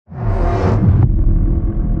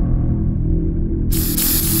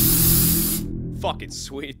fucking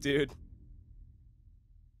sweet, dude.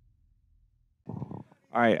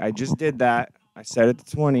 All right, I just did that. I set it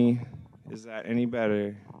to 20. Is that any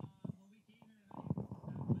better?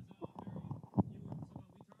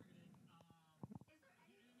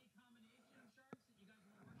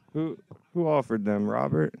 Who offered them,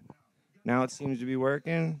 Robert? Now it seems to be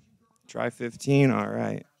working. Try 15. All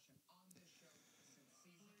right.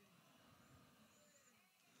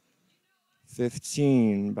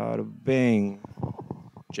 15. Bada bing.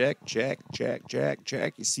 Check, check, check, check,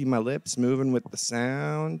 check. You see my lips moving with the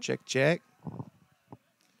sound? Check, check.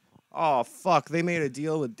 Oh, fuck. They made a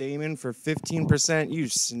deal with Damon for 15%. You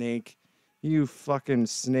snake. You fucking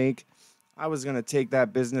snake. I was going to take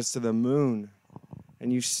that business to the moon,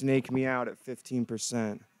 and you snake me out at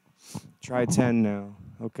 15%. Try 10 now.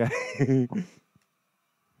 Okay.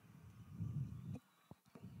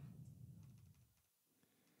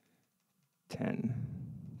 10.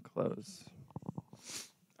 Close.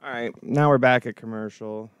 All right, now we're back at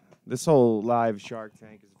commercial. This whole live Shark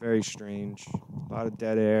Tank is very strange. A lot of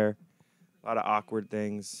dead air, a lot of awkward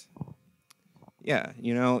things. Yeah,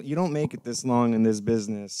 you know, you don't make it this long in this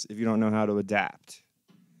business if you don't know how to adapt.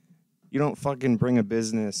 You don't fucking bring a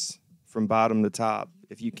business from bottom to top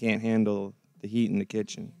if you can't handle the heat in the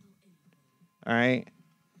kitchen. All right?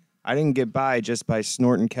 I didn't get by just by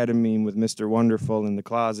snorting ketamine with Mr. Wonderful in the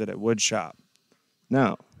closet at Woodshop.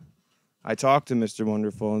 No. I talked to Mr.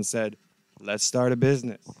 Wonderful and said, let's start a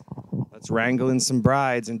business. Let's wrangle in some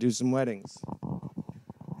brides and do some weddings.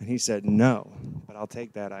 And he said, no, but I'll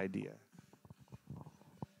take that idea.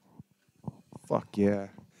 Fuck yeah.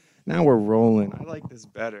 Now we're rolling. I like this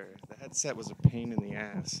better. The headset was a pain in the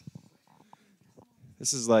ass.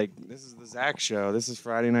 This is the Zac show. This is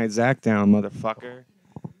Friday Night Zacdown, motherfucker.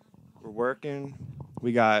 We're working.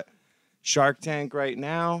 We got Shark Tank right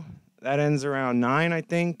now. That ends around 9, I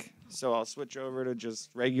think. So I'll switch over to just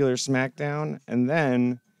regular SmackDown. And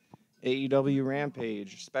then AEW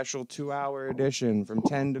Rampage, special 2-hour edition from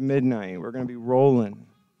 10 to midnight. We're going to be rolling.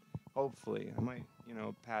 Hopefully. I might,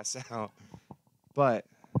 pass out. But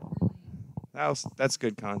that's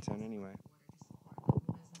good content anyway.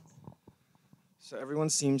 So everyone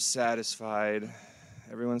seems satisfied.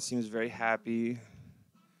 Everyone seems very happy.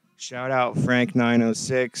 Shout out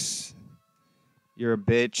Frank906. You're a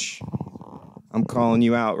bitch. I'm calling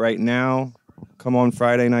you out right now. Come on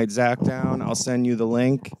Friday Night Zacdown. I'll send you the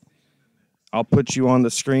link. I'll put you on the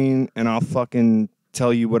screen, and I'll fucking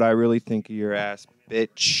tell you what I really think of your ass,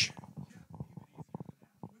 bitch.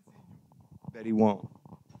 Betty won't.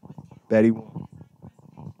 Betty won't.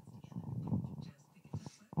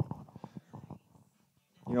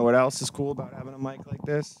 You know what else is cool about having a mic like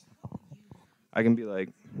this? I can be like,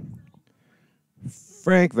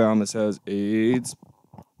 Frank Valmus has AIDS.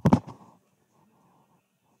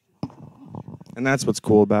 And that's what's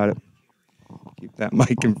cool about it. Keep that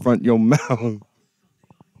mic in front of your mouth.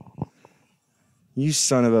 You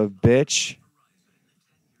son of a bitch.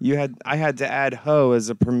 I had to add hoe as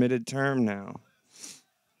a permitted term now.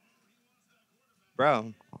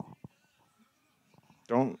 Bro.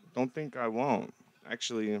 Don't think I won't.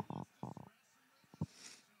 Actually, I'd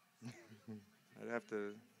have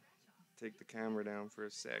to take the camera down for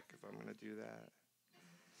a sec if I'm going to do that.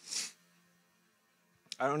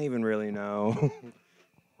 I don't even really know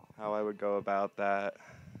how I would go about that.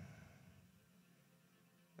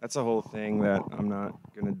 That's a whole thing that I'm not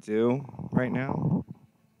going to do right now.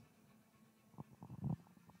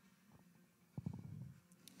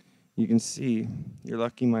 You can see, you're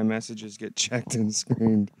lucky my messages get checked and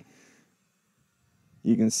screened.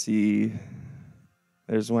 You can see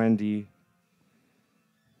there's Wendy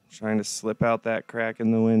trying to slip out that crack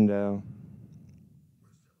in the window.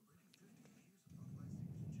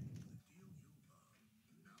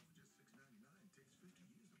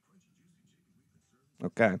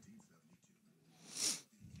 Okay.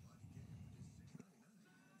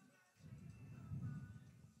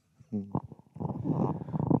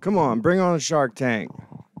 Come on, bring on Shark Tank.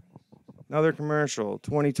 Another commercial,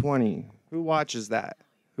 2020. Who watches that?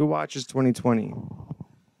 Who watches 2020?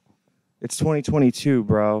 It's 2022,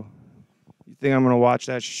 bro. You think I'm going to watch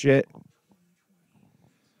that shit?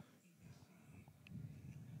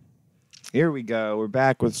 Here we go. We're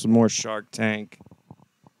back with some more Shark Tank.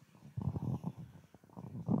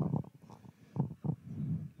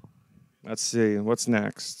 Let's see. What's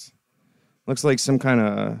next? Looks like some kind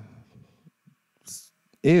of...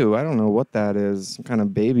 Ew, I don't know what that is. Some kind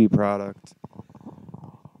of baby product.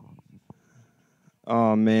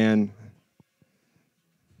 Oh, man.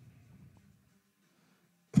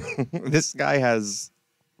 This guy has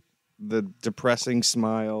the depressing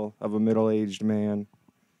smile of a middle-aged man.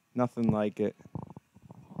 Nothing like it.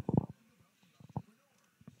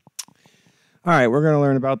 All right, we're going to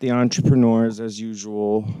learn about the entrepreneurs as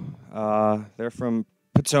usual. They're from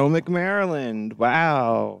Potomac, Maryland.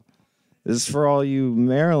 Wow. This is for all you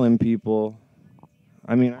Maryland people.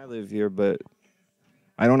 I mean, I live here, but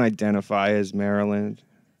I don't identify as Maryland.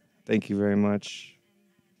 Thank you very much.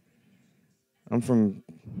 I'm from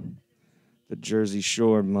the Jersey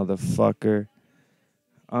Shore, motherfucker.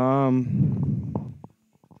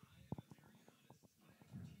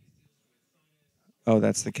 Oh,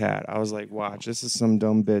 that's the cat. I was like, watch, this is some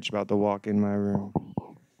dumb bitch about to walk in my room.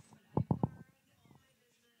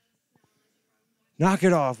 Knock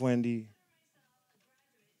it off, Wendy.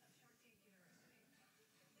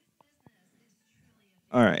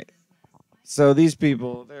 All right. So these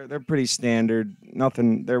people, they're pretty standard.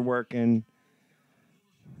 Nothing. They're working.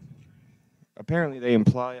 Apparently, they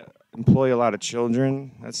employ a lot of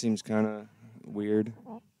children. That seems kind of weird.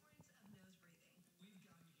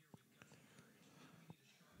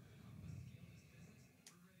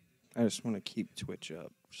 I just want to keep Twitch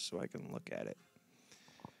up just so I can look at it.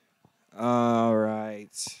 All right.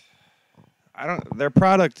 I don't. Their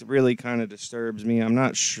product really kind of disturbs me. I'm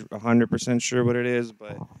not 100% sure what it is,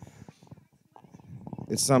 but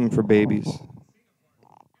it's something for babies.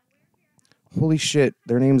 Holy shit!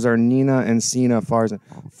 Their names are Nina and Sina Farzan.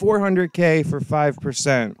 400K for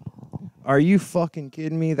 5%. Are you fucking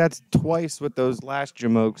kidding me? That's twice what those last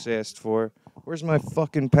jamokes asked for. Where's my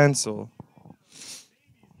fucking pencil?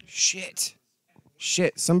 Shit.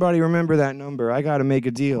 Shit. Somebody remember that number. I gotta make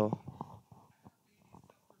a deal.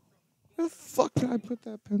 Where the fuck did I put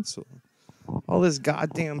that pencil? All this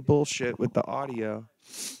goddamn bullshit with the audio.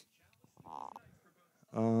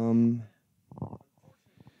 Uh,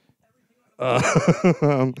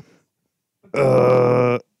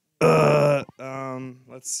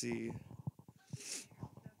 let's see.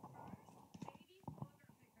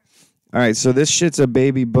 All right, so this shit's a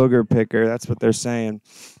baby booger picker. That's what they're saying.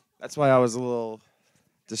 That's why I was a little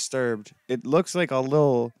disturbed. It looks like a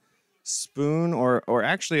little spoon, or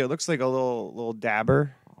actually, it looks like a little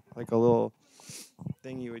dabber, like a little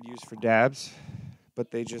thing you would use for dabs.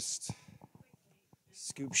 But they just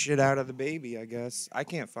scoop shit out of the baby, I guess. I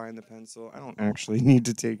can't find the pencil. I don't actually need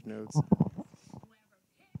to take notes.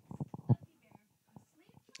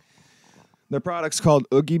 The product's called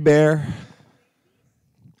Oogie Bear.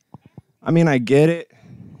 I mean, I get it.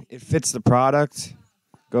 It fits the product.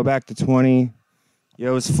 Go back to 20.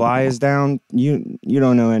 Yo's fly is down. You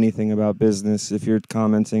don't know anything about business if you're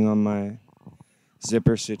commenting on my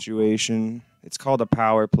zipper situation. It's called a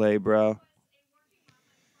power play, bro.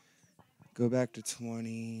 Go back to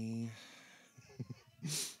 20.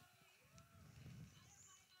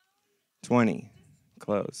 20.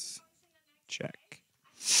 Close. Check.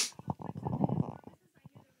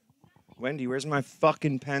 Wendy, where's my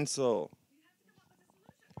fucking pencil?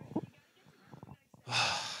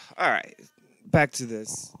 All right, back to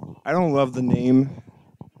this. I don't love the name.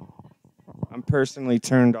 I'm personally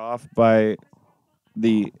turned off by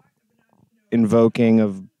the invoking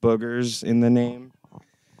of boogers in the name.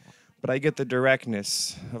 But I get the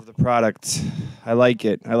directness of the product. I like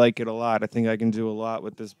it. I like it a lot. I think I can do a lot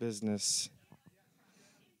with this business.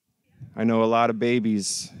 I know a lot of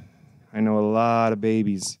babies.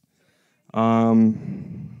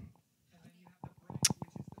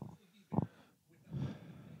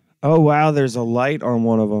 Oh, wow, there's a light on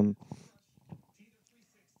one of them.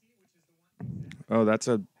 Oh, that's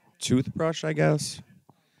a toothbrush, I guess.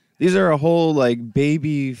 These are a whole, like,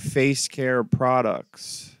 baby face care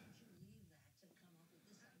products.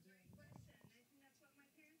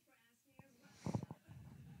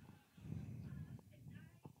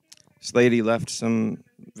 This lady left some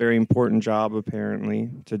very important job,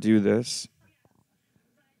 apparently, to do this.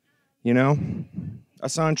 You know?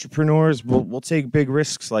 Us entrepreneurs, we'll take big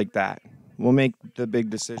risks like that. We'll make the big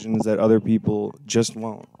decisions that other people just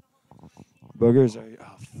won't. Boogers are...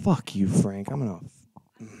 Oh, fuck you, Frank. I'm gonna...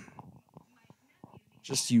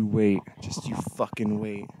 Just you wait. Just you fucking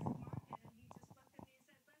wait.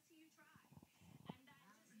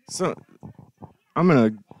 So, I'm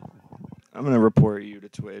gonna report you to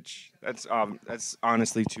Twitch. That's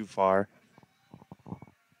honestly too far.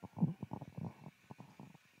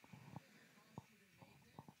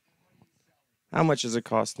 How much does it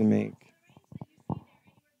cost to make?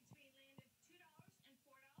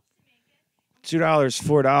 $2,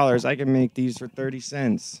 $4. I can make these for 30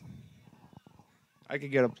 cents. I could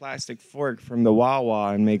get a plastic fork from the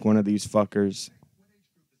Wawa and make one of these fuckers.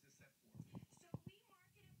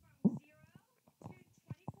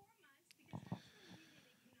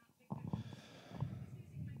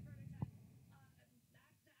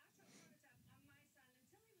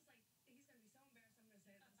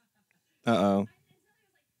 Uh-oh.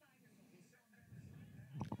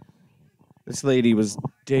 This lady was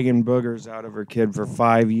digging boogers out of her kid for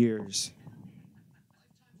 5 years.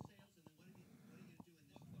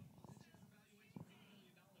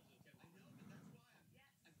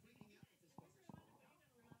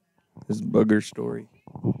 This booger story.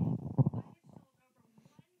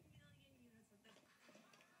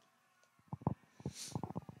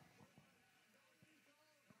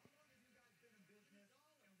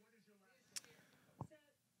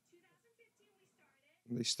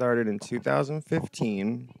 They started in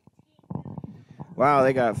 2015. Wow,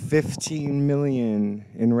 they got 15 million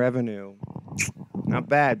in revenue. Not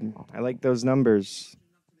bad. I like those numbers.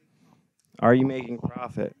 Are you making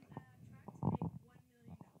profit?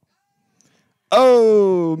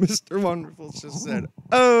 Oh, Mr. Wonderful just said,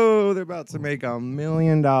 oh, they're about to make $1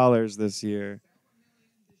 million this year.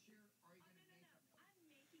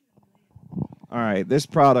 All right, this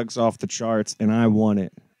product's off the charts, and I want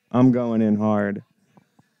it. I'm going in hard.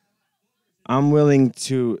 I'm willing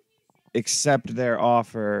to accept their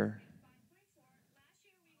offer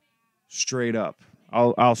straight up.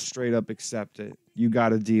 I'll straight up accept it. You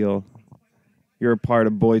got a deal. You're a part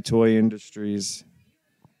of Boy Toy Industries.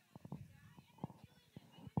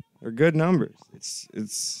 They're good numbers.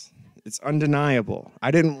 It's undeniable.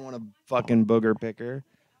 I didn't want a fucking booger picker.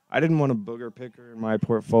 I didn't want a booger picker in my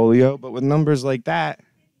portfolio, but with numbers like that,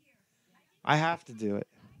 I have to do it.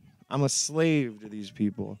 I'm a slave to these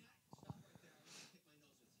people.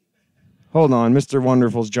 Hold on, Mr.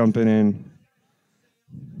 Wonderful's jumping in.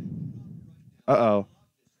 Uh-oh.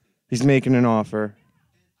 He's making an offer.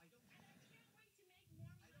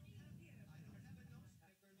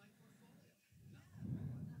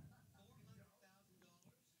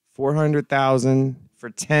 $400,000 for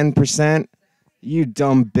 10%. You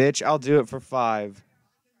dumb bitch. I'll do it for 5.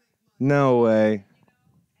 No way.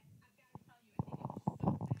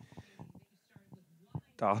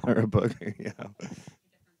 Dollar a booger, yeah.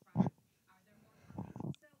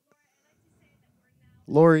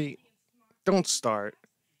 Lori, don't start.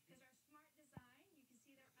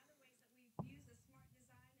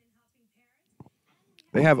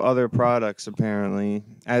 They have other products, apparently,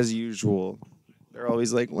 as usual. They're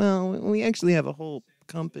always like, well, we actually have a whole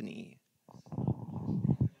company.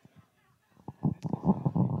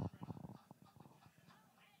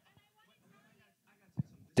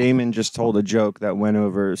 Damon just told a joke that went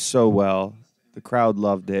over so well. The crowd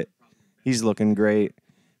loved it. He's looking great.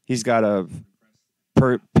 He's got a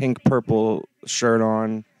pink purple shirt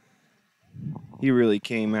on. He really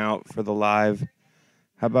came out for the live.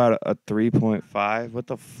 How about a 3.5? What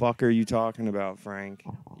the fuck are you talking about, Frank?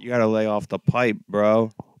 You gotta lay off the pipe,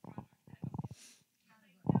 bro.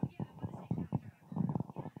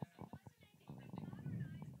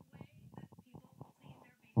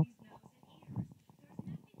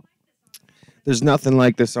 There's nothing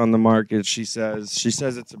like this on the market, she says. She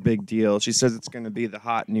says it's a big deal. She says it's going to be the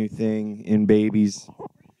hot new thing in babies.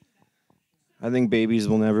 I think babies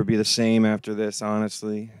will never be the same after this,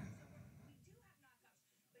 honestly.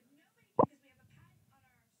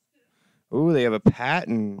 Ooh, they have a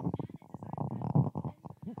patent.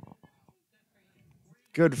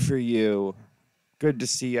 Good for you. Good to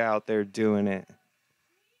see you out there doing it.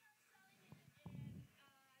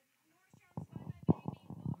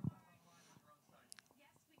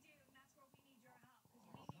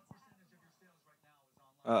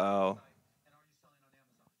 Uh-oh.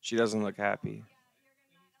 She doesn't look happy.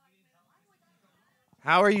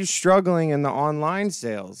 How are you struggling in the online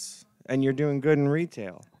sales and you're doing good in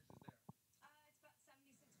retail?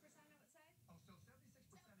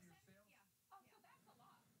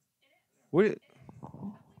 What?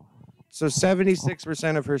 So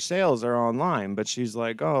 76% of her sales are online, but she's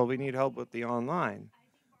like, "Oh, we need help with the online."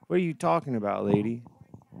 What are you talking about, lady?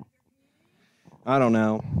 I don't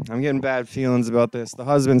know. I'm getting bad feelings about this. The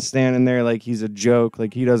husband's standing there like he's a joke,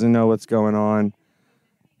 like he doesn't know what's going on.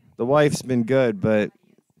 The wife's been good, but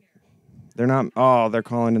they're not. Oh, they're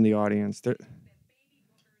calling in the audience.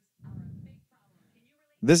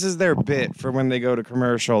 This is their bit for when they go to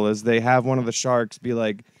commercial, is they have one of the sharks be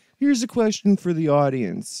like, "Here's a question for the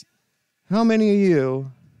audience. How many of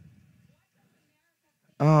you?"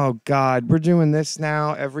 Oh, God, we're doing this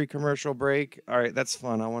now every commercial break. All right, that's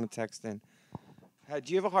fun. I want to text in.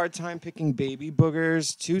 Do you have a hard time picking baby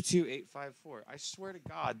boogers? 22854. I swear to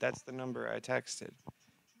God, that's the number I texted.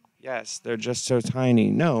 Yes, they're just so tiny.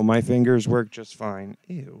 No, my fingers work just fine.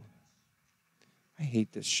 Ew. I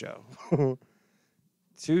hate this show.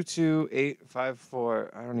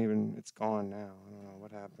 22854. I don't even, it's gone now. I don't know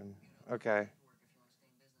what happened. Okay.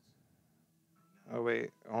 Oh,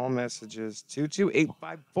 wait. All messages.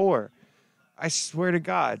 22854. I swear to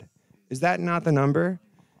God. Is that not the number?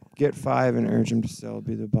 Get 5 and urge him to sell,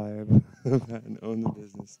 be the buyer and own the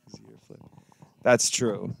business. That's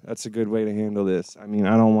true. That's a good way to handle this. I mean,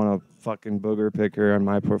 I don't want a fucking booger picker on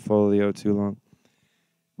my portfolio too long.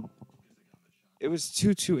 It was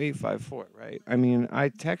 22854, right? I mean, I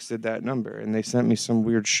texted that number and they sent me some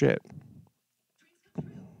weird shit.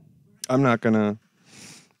 I'm not gonna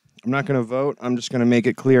vote. I'm just gonna make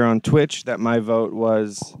it clear on Twitch that my vote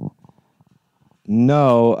was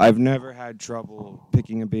no. I've never had trouble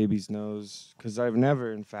picking a baby's nose because I've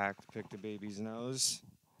never, in fact, picked a baby's nose.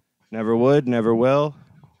 Never would, never will.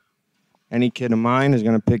 Any kid of mine is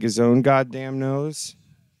gonna pick his own goddamn nose.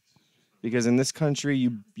 Because in this country,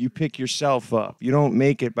 you pick yourself up. You don't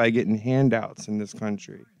make it by getting handouts in this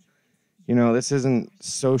country. You know, this isn't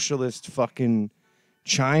socialist fucking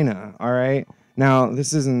China, all right? Now,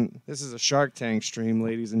 this is a Shark Tank stream,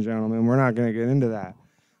 ladies and gentlemen. We're not going to get into that.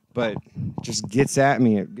 But it just gets at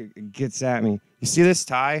me. It gets at me. You see this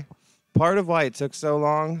tie? Part of why it took so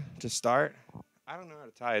long to start, I don't know how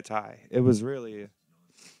to tie a tie. It was really,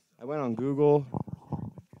 I went on Google,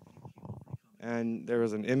 and there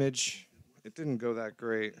was an image. It didn't go that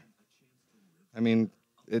great. I mean,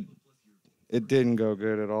 it didn't go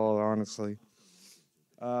good at all, honestly.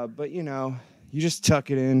 But, you know, you just tuck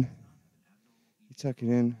it in. You tuck it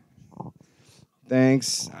in.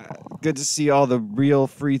 Thanks. Good to see all the real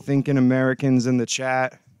free-thinking Americans in the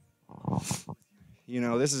chat. You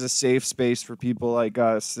know, this is a safe space for people like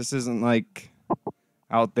us. This isn't like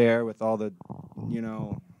out there with all the, you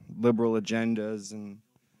know, liberal agendas and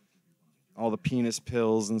all the penis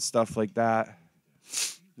pills and stuff like that.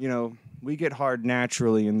 You know, we get hard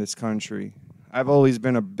naturally in this country. I've always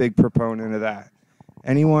been a big proponent of that.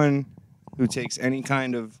 Anyone who takes any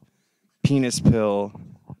kind of penis pill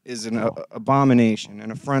is an abomination,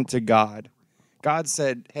 an affront to God. God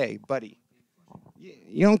said, hey, buddy,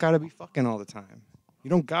 you don't got to be fucking all the time. You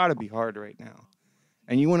don't got to be hard right now.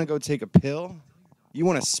 And you want to go take a pill? You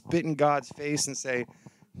want to spit in God's face and say,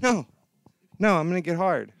 no, I'm going to get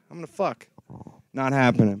hard. I'm going to fuck. Not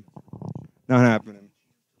happening. Not happening.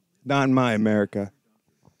 Not in my America.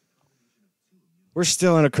 We're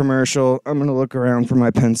still in a commercial. I'm going to look around for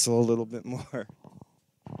my pencil a little bit more.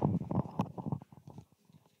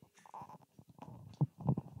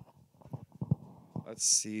 Let's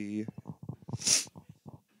see.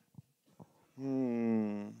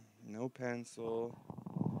 No pencil.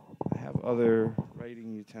 I have other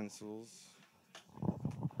writing utensils.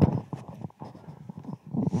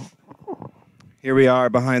 Here we are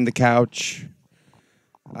behind the couch.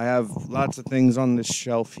 I have lots of things on this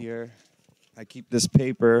shelf here. I keep this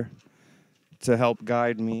paper to help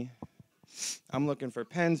guide me. I'm looking for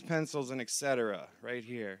pens, pencils, and etc. right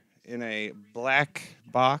here in a black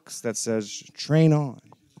box that says Train On,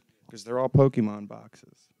 because they're all Pokemon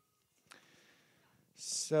boxes.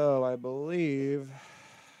 So I believe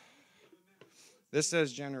this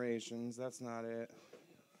says Generations. That's not it.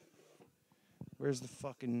 Where's the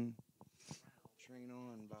fucking Train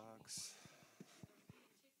On box?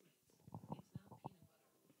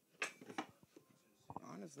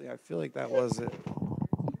 Honestly, I feel like that was it.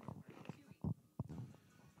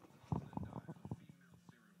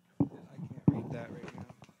 I can't read that right now.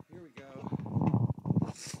 Here we go.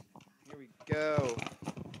 Here we go.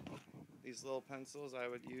 These little pencils I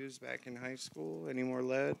would use back in high school. Any more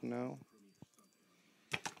lead? No.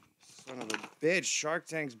 Son of a bitch. Shark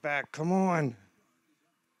Tank's back. Come on.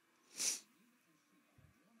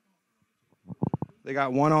 They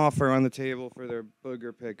got one offer on the table for their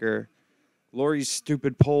booger picker. Lori's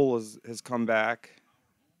stupid poll has come back.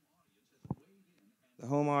 The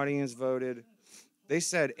home audience voted. They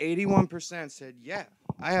said 81% said, yeah,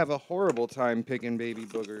 I have a horrible time picking baby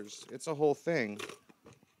boogers. It's a whole thing.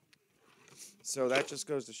 So that just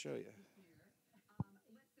goes to show you.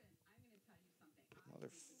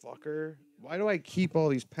 Motherfucker. Why do I keep all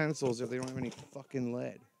these pencils if they don't have any fucking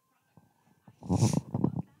lead?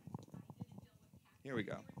 Here we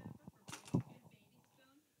go.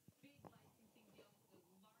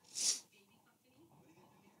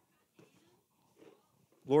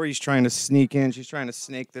 Lori's trying to sneak in. She's trying to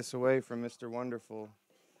snake this away from Mr. Wonderful.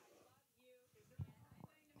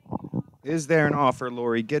 Is there an offer,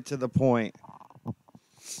 Lori? Get to the point.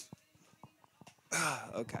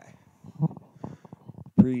 Okay.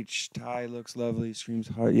 Preach. Ty looks lovely. Screams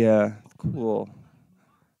hard. Yeah, cool.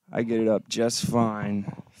 I get it up just fine.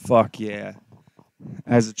 Fuck yeah.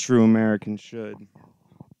 As a true American should.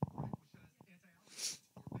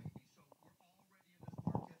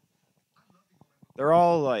 They're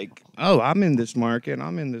all like, oh, I'm in this market.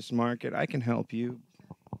 I can help you.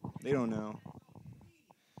 They don't know.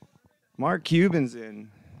 Mark Cuban's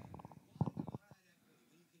in.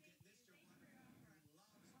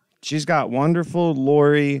 She's got Wonderful,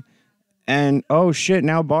 Lori, and oh shit,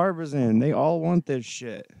 now Barbara's in. They all want this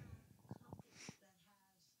shit.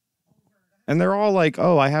 And they're all like,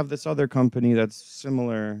 oh, I have this other company that's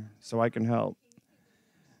similar, so I can help.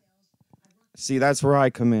 See, that's where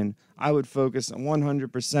I come in. I would focus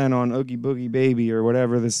 100% on Oogie Boogie Baby or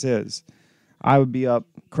whatever this is. I would be up,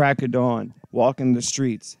 crack of dawn, walking the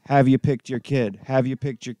streets. Have you picked your kid? Have you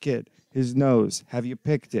picked your kid? His nose. Have you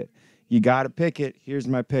picked it? You got to pick it. Here's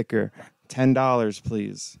my picker. $10,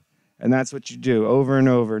 please. And that's what you do over and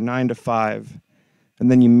over, 9 to 5.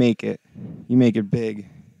 And then you make it. You make it big.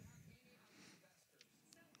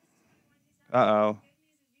 Uh-oh.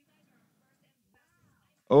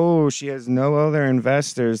 Oh, she has no other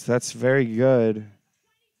investors. That's very good.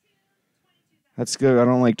 That's good. I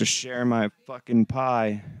don't like to share my fucking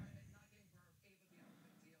pie.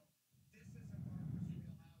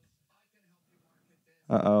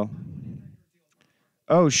 Uh-oh.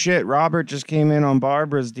 Oh, shit. Robert just came in on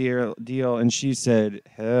Barbara's deal, and she said,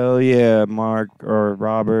 hell yeah, Mark or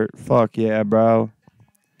Robert. Fuck yeah, bro.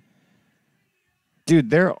 Dude,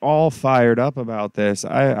 they're all fired up about this.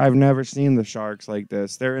 I've never seen the Sharks like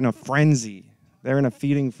this. They're in a frenzy. They're in a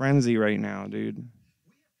feeding frenzy right now, dude.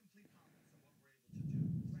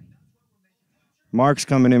 Mark's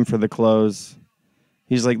coming in for the close.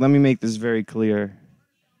 He's like, let me make this very clear.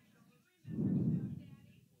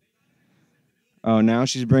 Oh, now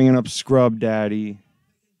she's bringing up Scrub Daddy.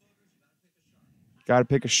 Gotta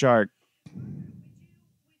pick a shark.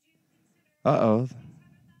 Uh-oh.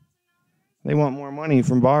 They want more money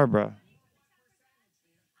from Barbara.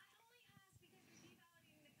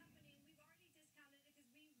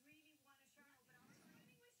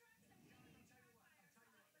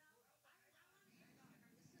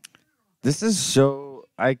 This is so...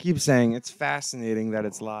 I keep saying it's fascinating that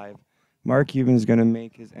it's live. Mark Cuban's going to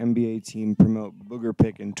make his NBA team promote booger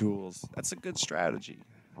picking tools. That's a good strategy.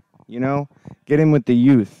 You know? Get in with the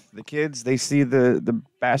youth. The kids, they see the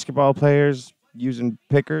basketball players using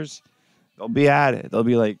pickers. They'll be at it. They'll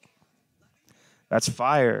be like, that's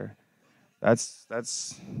fire. That's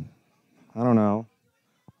I don't know.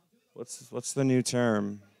 What's the new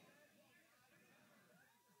term?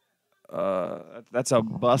 That's a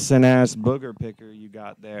bussin' ass booger picker you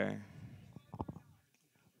got there.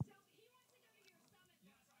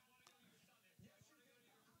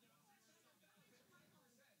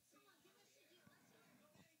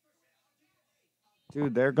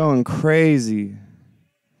 Dude, they're going crazy.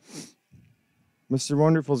 Mr.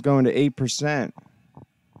 Wonderful's going to 8%.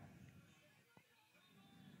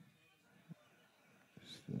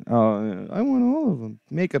 Oh, I want all of them.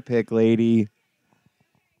 Make a pick, lady.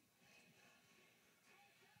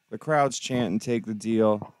 The crowd's chanting, take the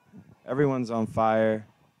deal. Everyone's on fire.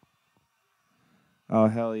 Oh,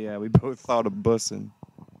 hell yeah. We both thought of bussing.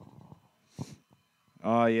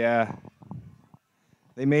 Oh, yeah.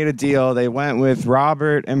 They made a deal. They went with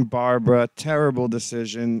Robert and Barbara. Terrible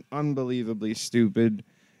decision. Unbelievably stupid.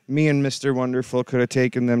 Me and Mr. Wonderful could have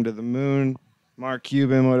taken them to the moon. Mark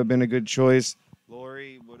Cuban would have been a good choice.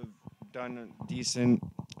 Lori would have done decent.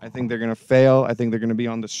 I think they're going to fail. I think they're going to be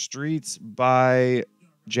on the streets by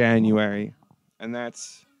January. And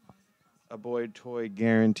that's a Boyd Toy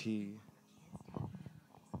guarantee.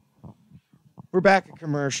 We're back at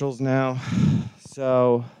commercials now.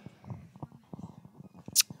 So...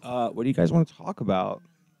 what do you guys want to talk about?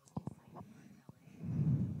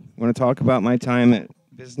 Want to talk about my time at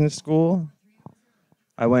business school?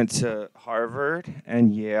 I went to Harvard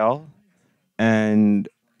and Yale and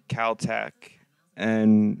Caltech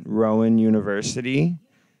and Rowan University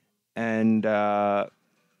and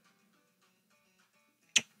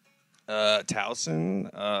Towson,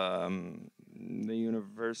 the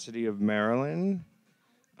University of Maryland.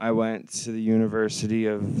 I went to the University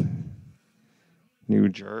of New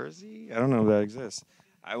Jersey? I don't know if that exists.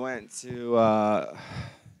 I went to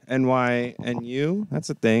NYNU. That's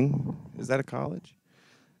a thing. Is that a college?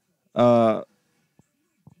 I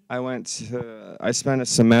spent a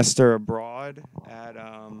semester abroad at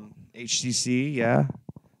HCC, yeah.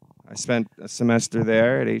 I spent a semester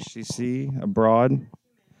there at HCC abroad,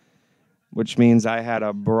 which means I had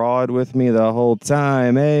a broad with me the whole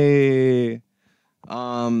time. Hey!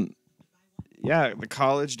 Yeah, the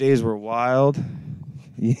college days were wild.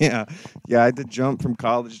 Yeah, I had to jump from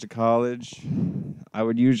college to college. I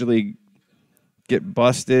would usually get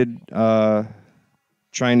busted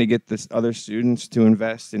trying to get this other students to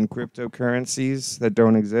invest in cryptocurrencies that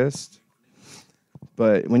don't exist.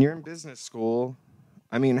 But when you're in business school,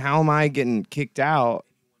 I mean, how am I getting kicked out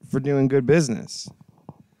for doing good business?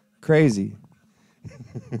 Crazy.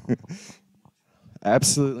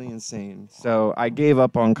 Absolutely insane. So I gave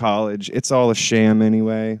up on college. It's all a sham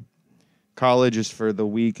anyway. College is for the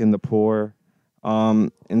weak and the poor.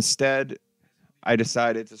 Instead, I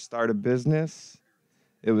decided to start a business.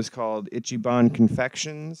 It was called Ichiban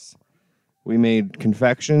Confections. We made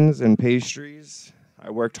confections and pastries.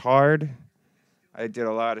 I worked hard. I did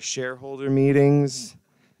a lot of shareholder meetings.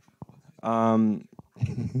 Um,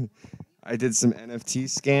 I did some NFT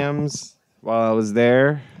scams while I was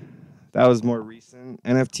there. That was more recent.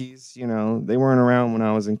 NFTs, they weren't around when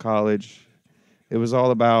I was in college. It was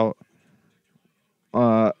all about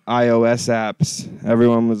iOS apps.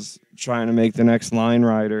 Everyone was trying to make the next line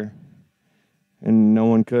rider, and no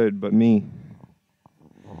one could but me.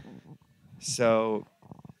 So,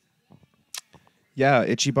 yeah,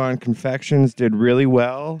 Ichiban Confections did really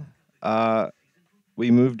well.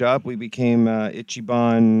 We moved up. We became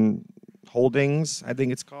Ichiban Holdings, I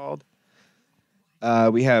think it's called.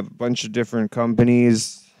 We have a bunch of different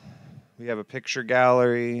companies. We have a picture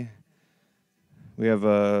gallery. We have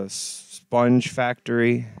a sponge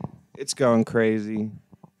factory. It's going crazy.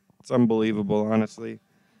 It's unbelievable, honestly.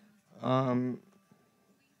 Um,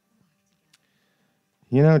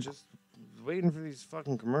 just waiting for these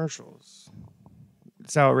fucking commercials.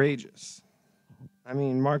 It's outrageous. I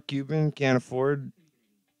mean, Mark Cuban can't afford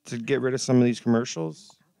to get rid of some of these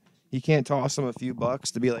commercials. He can't toss them a few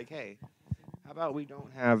bucks to be like, hey, how about we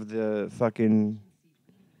don't have the fucking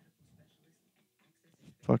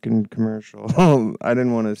commercial? I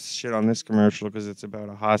didn't want to shit on this commercial because it's about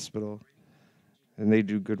a hospital. And they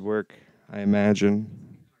do good work, I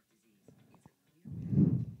imagine.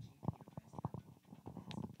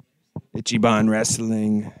 Ichiban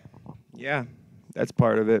Wrestling. Yeah, that's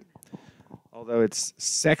part of it. Although it's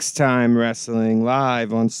Sex Time Wrestling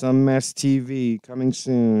live on Some Mess TV coming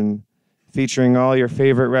soon, featuring all your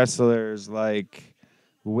favorite wrestlers like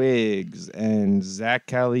Wiggs and Zach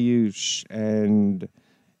Kaliush and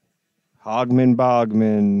Hogman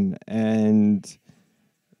Bogman and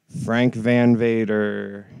Frank Van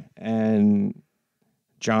Vader and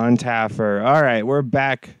John Taffer. All right, we're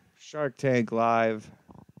back. Shark Tank Live.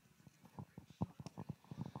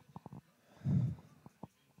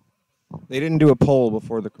 They didn't do a poll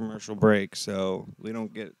before the commercial break, so we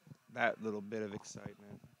don't get that little bit of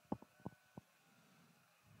excitement.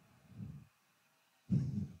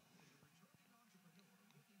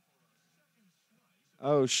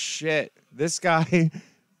 Oh, shit. This guy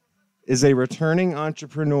is a returning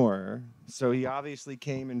entrepreneur, so he obviously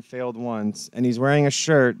came and failed once, and he's wearing a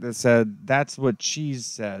shirt that said, "That's what cheese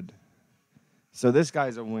said." So this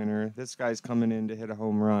guy's a winner. This guy's coming in to hit a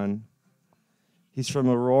home run. He's from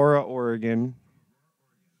Aurora, Oregon.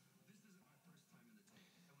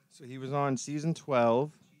 So he was on season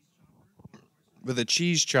 12 with a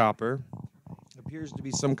cheese chopper. Appears to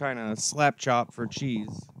be some kind of slap chop for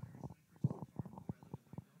cheese.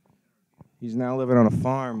 He's now living on a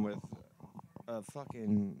farm with a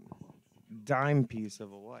fucking dime piece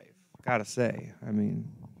of a wife. Gotta say, I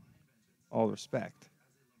mean, all respect.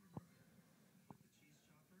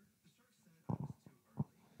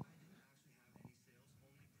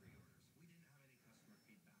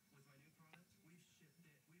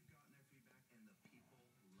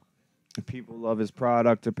 People love his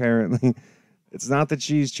product, apparently. It's not the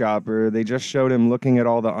cheese chopper. They just showed him looking at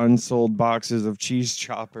all the unsold boxes of cheese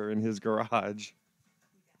chopper in his garage.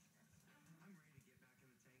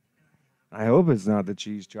 I hope it's not the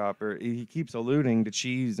cheese chopper. He keeps alluding to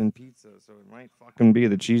cheese and pizza, so it might fucking be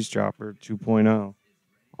the cheese chopper 2.0.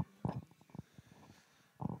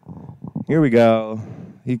 Here we go.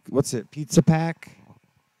 What's it? Pizza pack?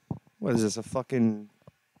 What is this? A fucking...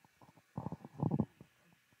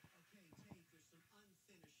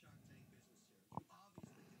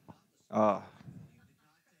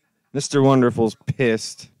 Mr. Wonderful's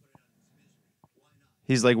pissed.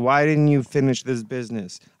 He's like, why didn't you finish this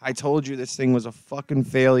business? I told you this thing was a fucking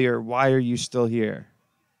failure. Why are you still here?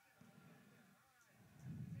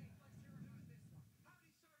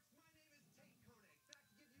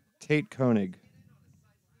 Tate Koenig.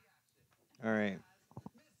 All right.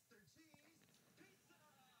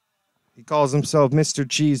 He calls himself Mr.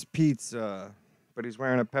 Cheese Pizza, but he's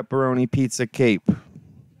wearing a pepperoni pizza cape.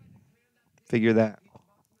 Figure that.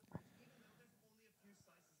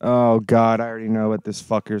 Oh, God, I already know what this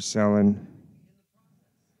fucker's selling.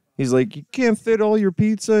 He's like, you can't fit all your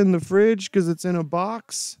pizza in the fridge because it's in a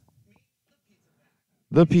box?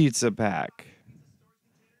 The pizza pack.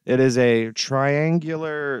 It is a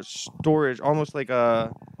triangular storage, almost like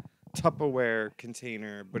a Tupperware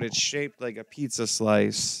container, but it's shaped like a pizza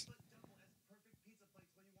slice.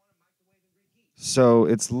 So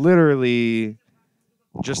it's literally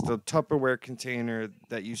just a Tupperware container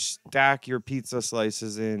that you stack your pizza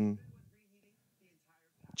slices in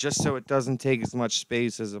just so it doesn't take as much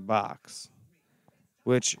space as a box.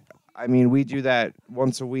 Which, I mean, we do that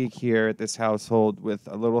once a week here at this household with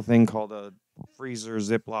a little thing called a freezer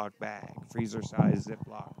Ziploc bag, freezer size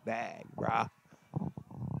Ziploc bag, brah.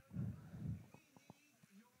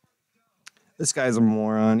 This guy's a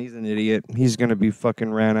moron. He's an idiot. He's going to be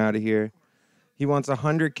fucking ran out of here. He wants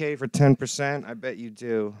 100K for 10%. I bet you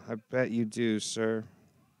do. I bet you do, sir.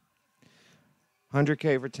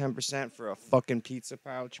 100K for 10% for a fucking pizza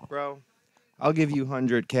pouch, bro. I'll give you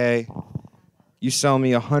 100K. You sell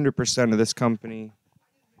me 100% of this company,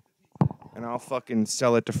 and I'll fucking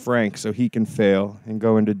sell it to Frank so he can fail and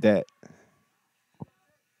go into debt.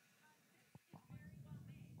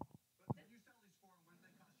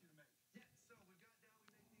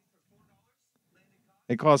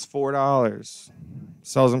 It costs $4.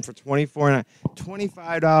 Sells them for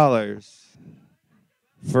 $25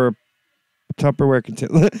 for a Tupperware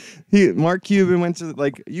container. Mark Cuban went to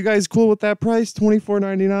like, you guys cool with that price?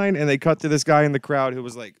 $24.99, and they cut to this guy in the crowd who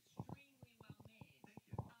was like,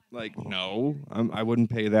 no, I wouldn't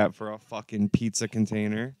pay that for a fucking pizza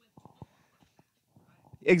container.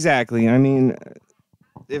 Exactly. I mean,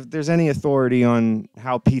 if there's any authority on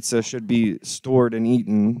how pizza should be stored and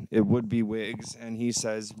eaten, it would be Wiggs, and he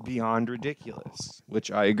says beyond ridiculous,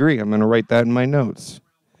 which I agree. I'm going to write that in my notes.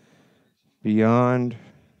 Beyond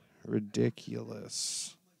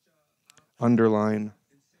ridiculous. Underline.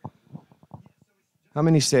 How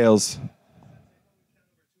many sales?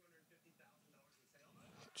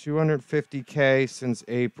 250K since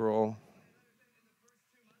April.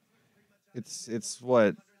 It's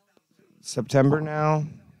what? September now?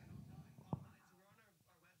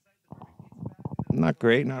 Not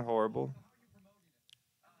great, not horrible.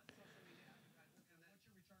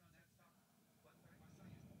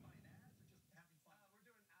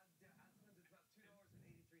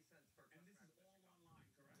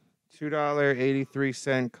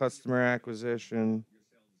 $2.83 customer acquisition.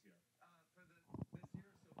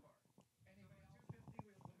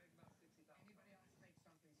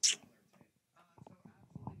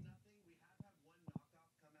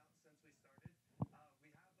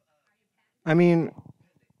 I mean,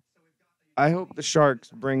 I hope the Sharks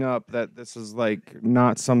bring up that this is like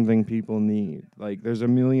not something people need. Like, there's a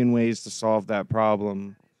million ways to solve that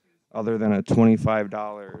problem other than a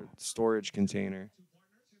 $25 storage container.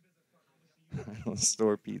 I don't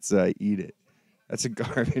store pizza, I eat it. That's a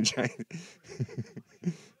garbage.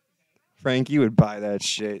 Frank, you would buy that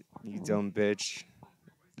shit, you dumb bitch.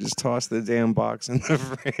 Just toss the damn box in the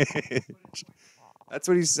fridge. That's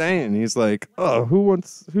what he's saying. He's like, oh,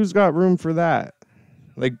 who's got room for that?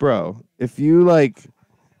 Like, bro, if you like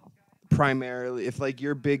primarily, if like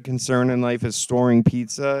your big concern in life is storing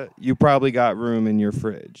pizza, you probably got room in your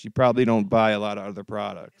fridge. You probably don't buy a lot of other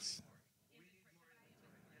products.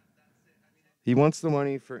 He wants the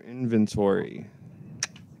money for inventory.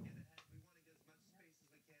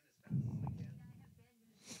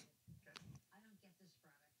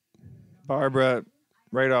 Barbara,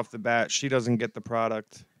 right off the bat, she doesn't get the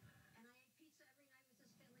product.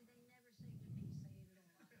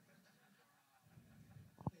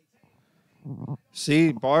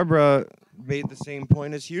 See, Barbara made the same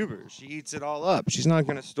point as Huber. She eats it all up. She's not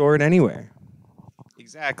going to store it anywhere.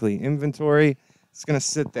 Exactly. Inventory, it's going to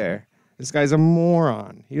sit there. This guy's a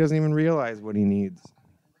moron. He doesn't even realize what he needs.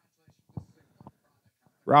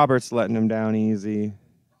 Robert's letting him down easy.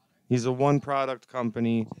 He's a one-product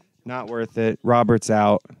company. Not worth it. Robert's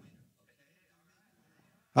out.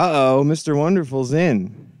 Uh-oh, Mr. Wonderful's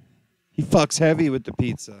in. He fucks heavy with the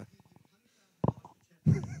pizza.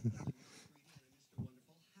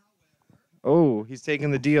 Oh, he's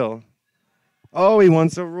taking the deal. Oh, he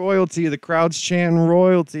wants a royalty. The crowd's chanting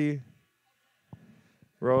royalty.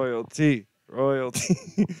 Royalty. Royalty.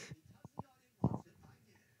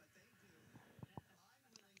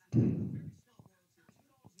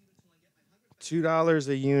 $2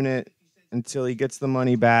 a unit until he gets the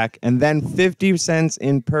money back, and then 50 cents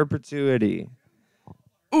in perpetuity.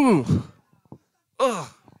 Ooh. Ugh.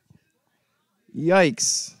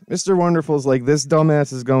 Yikes. Mr. Wonderful's like, this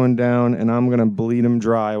dumbass is going down, and I'm going to bleed him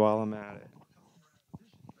dry while I'm at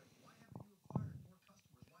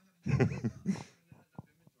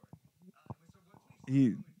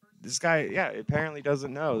it. This guy, yeah, apparently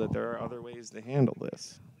doesn't know that there are other ways to handle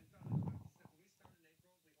this.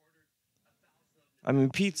 I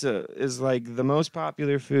mean, pizza is like the most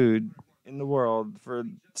popular food in the world for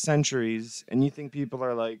centuries, and you think people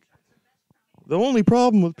are like, the only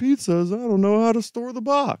problem with pizza is I don't know how to store the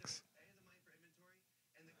box.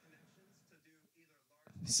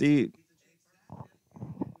 See,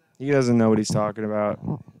 he doesn't know what he's talking about.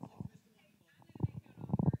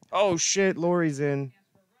 Oh shit, Lori's in.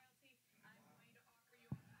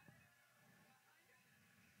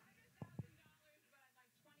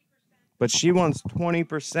 But she wants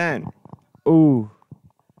 20%. Ooh.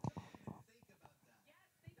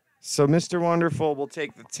 So Mr. Wonderful will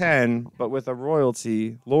take the 10, but with a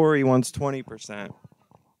royalty, Lori wants 20%.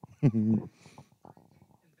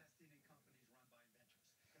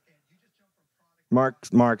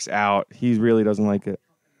 Mark's out. He really doesn't like it.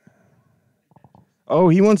 Oh,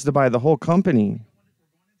 he wants to buy the whole company.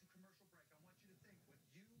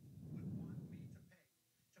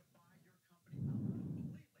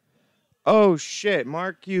 Oh shit,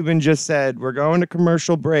 Mark Cuban just said we're going to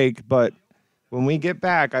commercial break, but when we get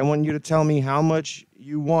back, I want you to tell me how much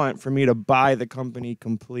you want for me to buy the company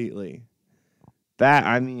completely. That,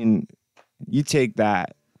 I mean, you take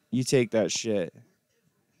that. You take that shit.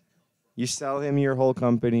 You sell him your whole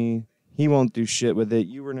company. He won't do shit with it.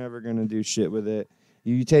 You were never going to do shit with it.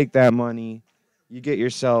 You take that money. You get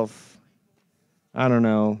yourself, I don't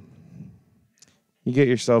know, you get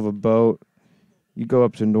yourself a boat. You go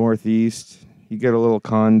up to Northeast. You get a little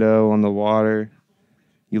condo on the water.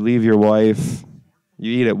 You leave your wife.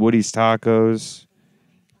 You eat at Woody's Tacos.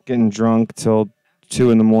 Getting drunk till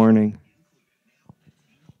 2 in the morning.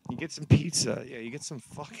 You get some pizza. Yeah, you get some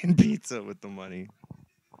fucking pizza with the money.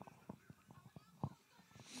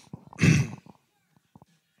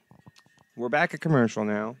 We're back at commercial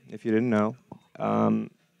now, if you didn't know. Um,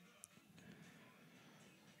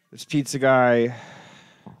 this pizza guy,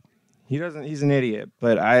 he's an idiot,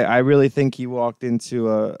 but I really think he walked into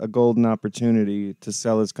a golden opportunity to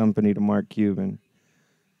sell his company to Mark Cuban.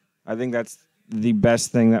 I think that's the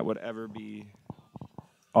best thing that would ever be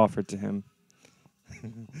offered to him.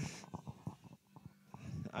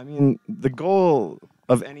 I mean, the goal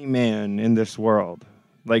of any man in this world,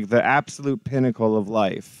 like the absolute pinnacle of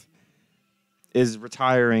life, is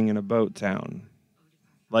retiring in a boat town,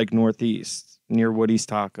 like Northeast, near Woody's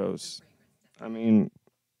Tacos. I mean,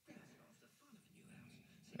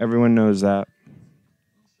 everyone knows that.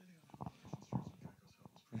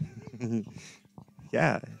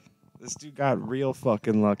 Yeah, this dude got real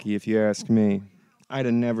fucking lucky, if you ask me. I'd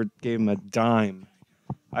have never gave him a dime.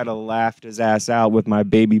 I'd have laughed his ass out with my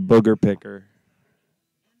baby booger picker.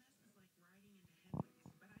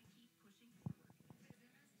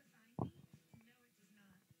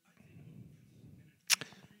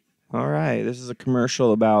 All right, this is a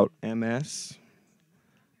commercial about MS,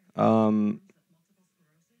 um,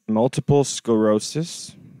 multiple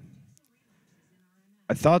sclerosis.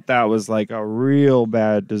 I thought that was like a real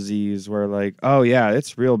bad disease where, like, oh, yeah,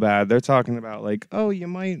 it's real bad. They're talking about, like, oh, you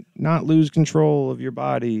might not lose control of your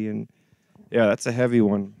body. And yeah, that's a heavy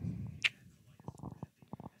one.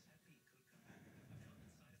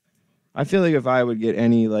 I feel like if I would get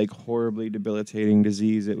any, like, horribly debilitating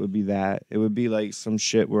disease, it would be that. It would be like some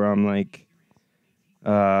shit where I'm like,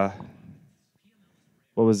 uh,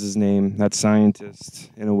 what was his name? That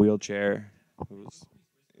scientist in a wheelchair.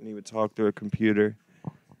 And he would talk through a computer.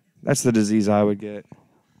 That's the disease I would get.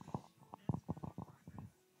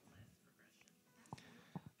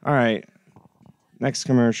 All right. Next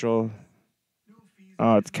commercial.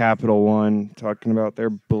 Oh, it's Capital One talking about their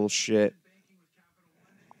bullshit.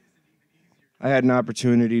 I had an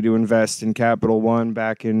opportunity to invest in Capital One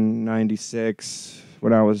back in '96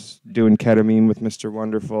 when I was doing ketamine with Mr.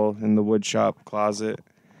 Wonderful in the woodshop closet.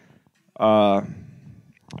 Uh,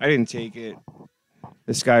 I didn't take it.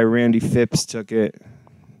 This guy, Randy Phipps, took it,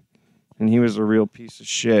 and he was a real piece of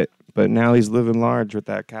shit. But now he's living large with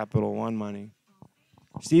that Capital One money.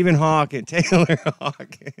 Stephen Hawking, Taylor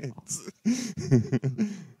Hawkins.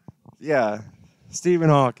 Yeah, Stephen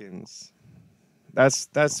Hawkins.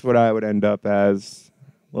 That's what I would end up as,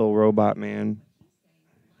 little robot man.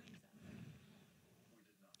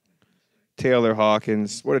 Taylor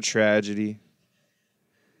Hawkins, what a tragedy.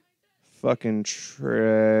 Fucking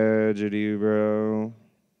tragedy, bro.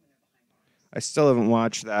 I still haven't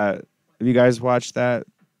watched that. Have you guys watched that?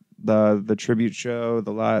 The tribute show,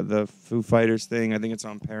 the Foo Fighters thing. I think it's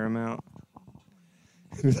on Paramount.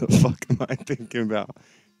 Who the fuck am I thinking about?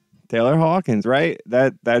 Taylor Hawkins, right?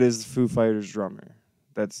 That is Foo Fighters drummer.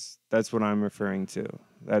 That's what I'm referring to.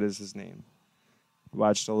 That is his name.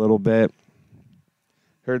 Watched a little bit.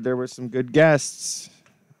 Heard there were some good guests.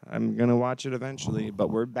 I'm gonna watch it eventually,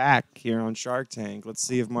 but we're back here on Shark Tank. Let's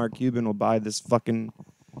see if Mark Cuban will buy this fucking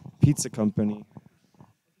pizza company.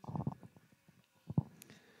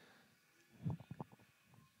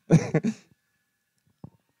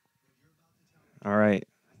 All right.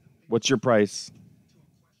 What's your price?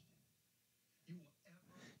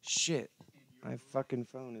 Shit. My fucking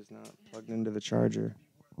phone is not plugged into the charger.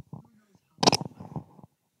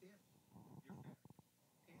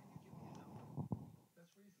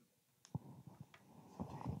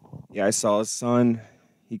 Yeah, I saw his son.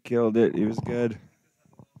 He killed it. He was good.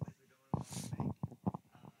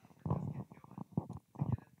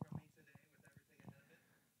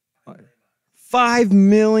 $5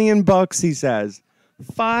 million, he says.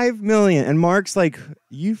 5 million. And Mark's like,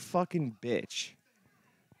 you fucking bitch.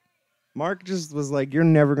 Mark just was like, you're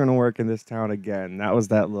never gonna work in this town again. That was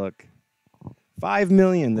that look. 5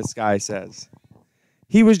 million, this guy says.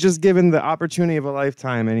 He was just given the opportunity of a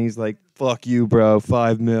lifetime, and he's like, fuck you, bro,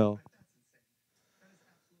 5 mil.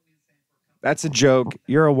 That's a joke.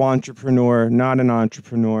 You're a wantrepreneur, not an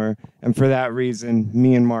entrepreneur. And for that reason,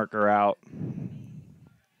 me and Mark are out.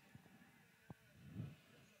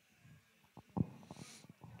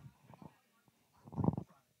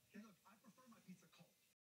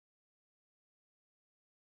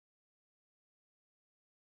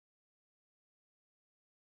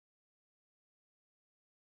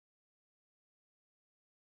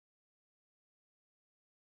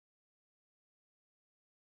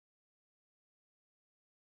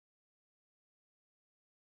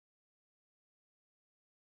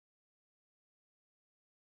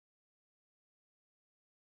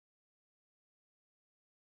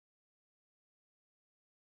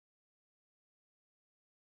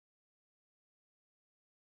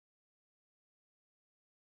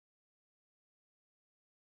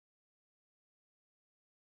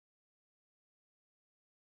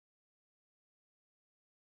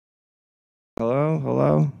 Hello?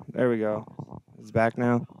 Hello? There we go. It's back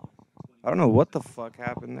now. I don't know what the fuck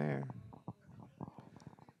happened there.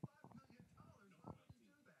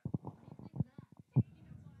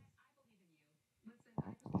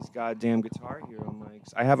 These goddamn Guitar Hero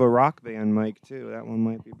mics. I have a Rock Band mic too. That one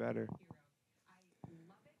might be better.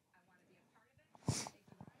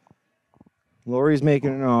 Lori's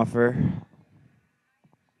making an offer.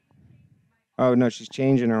 Oh no, she's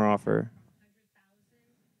changing her offer.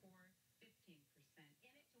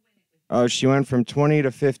 Oh, she went from 20 to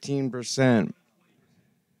 15%.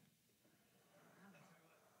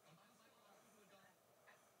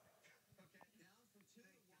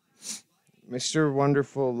 Mr.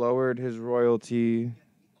 Wonderful lowered his royalty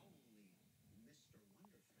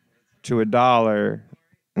to $1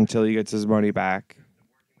 until he gets his money back.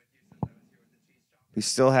 He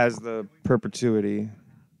still has the perpetuity.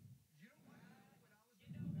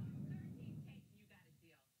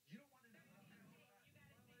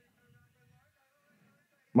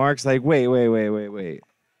 Mark's like, wait.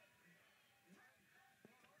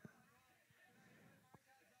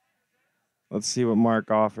 Let's see what Mark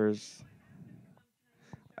offers.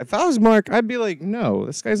 If I was Mark, I'd be like, no,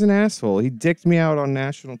 this guy's an asshole. He dicked me out on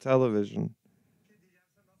national television.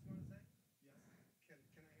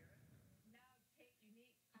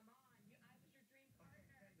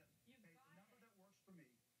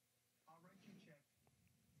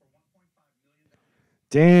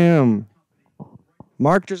 Damn.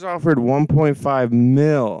 Mark just offered 1.5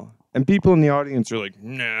 mil. And people in the audience are like,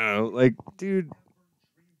 no. Like, dude.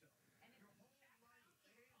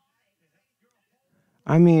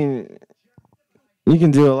 I mean, you can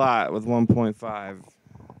do a lot with 1.5.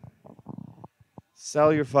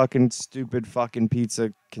 Sell your fucking stupid fucking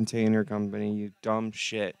pizza container company, you dumb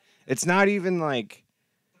shit. It's not even like...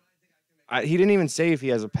 he didn't even say if he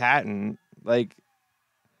has a patent. Like,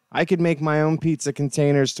 I could make my own pizza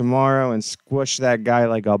containers tomorrow and squish that guy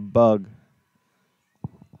like a bug.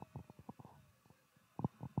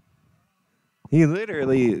 He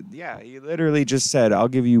literally just said, I'll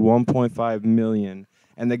give you 1.5 million.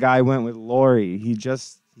 And the guy went with Lori. He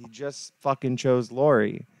just fucking chose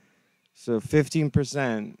Lori. So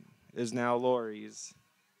 15% is now Lori's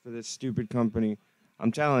for this stupid company.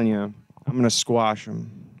 I'm telling you, I'm going to squash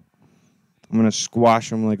him. I'm going to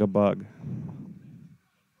squash him like a bug.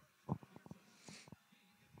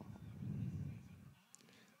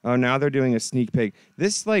 Oh, now they're doing a sneak peek.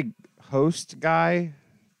 This, like, host guy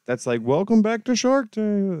that's like, welcome back to Shark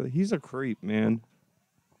Tank. He's a creep, man.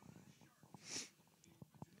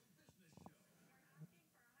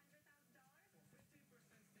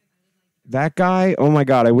 That guy, oh my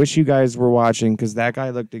God, I wish you guys were watching because that guy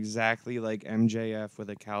looked exactly like MJF with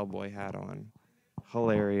a cowboy hat on.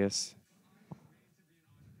 Hilarious.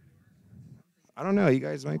 I don't know. You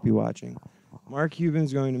guys might be watching. Mark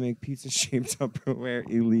Cuban's going to make pizza-shaped Tupperware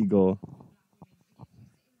illegal.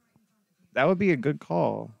 That would be a good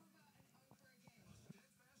call.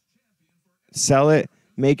 Sell it,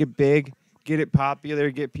 make it big, get it popular,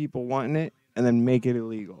 get people wanting it, and then make it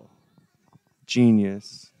illegal.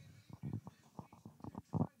 Genius.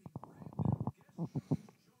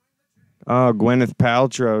 Oh, Gwyneth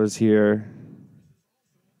Paltrow is here.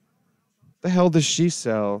 The hell does she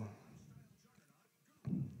sell?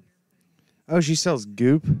 Oh, she sells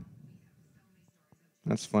goop?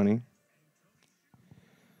 That's funny.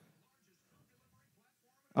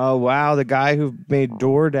 Oh, wow, the guy who made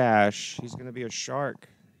DoorDash. He's going to be a shark.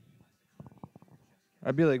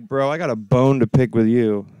 I'd be like, bro, I got a bone to pick with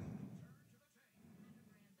you.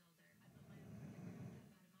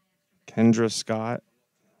 Kendra Scott.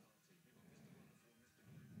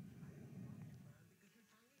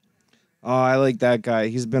 Oh, I like that guy.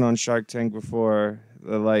 He's been on Shark Tank before.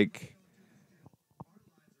 I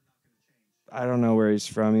don't know where he's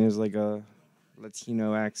from. He has like a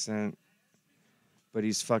Latino accent. But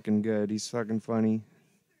he's fucking good. He's fucking funny.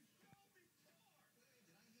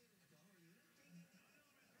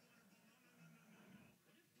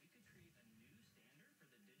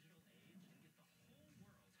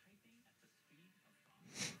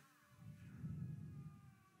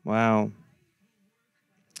 Wow.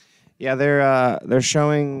 Yeah, they're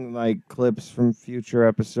showing like clips from future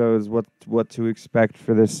episodes, what to expect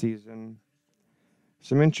for this season.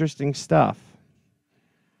 Some interesting stuff.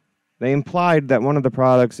 They implied that one of the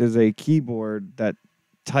products is a keyboard that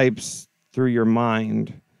types through your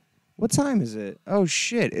mind. What time is it? Oh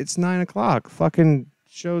shit, it's 9 o'clock. Fucking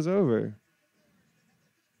show's over.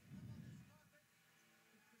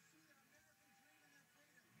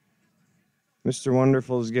 Mr.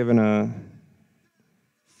 Wonderful's given a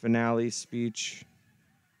finale speech.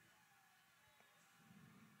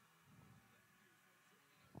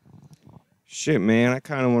 Shit, man, I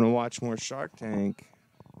kind of want to watch more Shark Tank.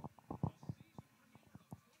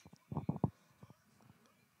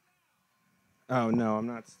 Oh no, I'm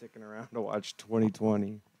not sticking around to watch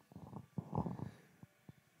 2020.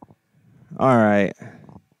 All right.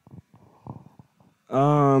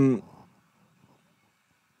 I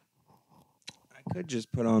could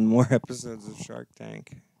just put on more episodes of Shark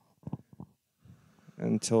Tank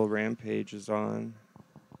until Rampage is on.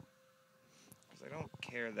 Because I don't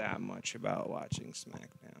care that much about watching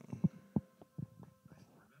SmackDown.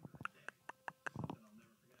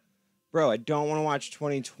 Bro, I don't want to watch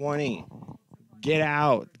 2020. Get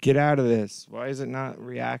out. Get out of this. Why is it not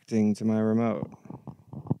reacting to my remote?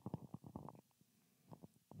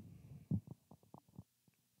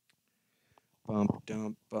 Bump,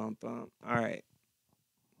 dump, bump, bump. All right.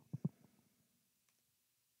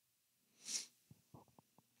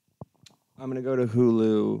 I'm going to go to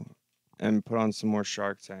Hulu and put on some more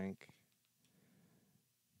Shark Tank.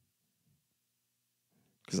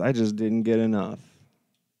 Because I just didn't get enough.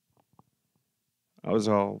 I was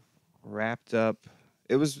all wrapped up.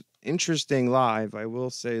 It was interesting live, I will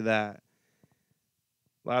say that.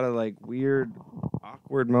 A lot of like weird,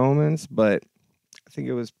 awkward moments, but I think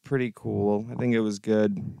it was pretty cool. I think it was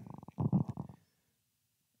good.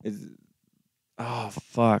 Oh,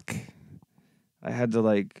 fuck. I had to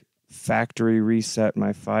like factory reset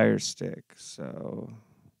my Fire Stick, so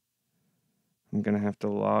I'm going to have to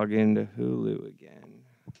log into Hulu again.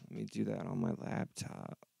 Let me do that on my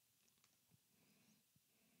laptop.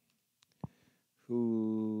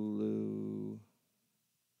 Hulu.com/activate.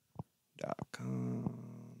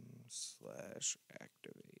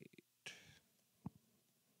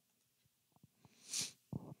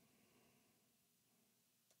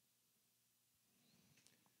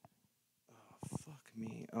 Oh, fuck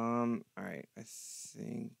me. All right. I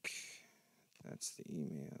think that's the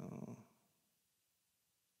email.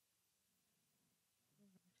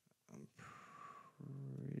 I'm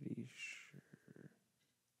pretty sure.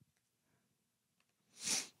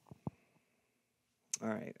 All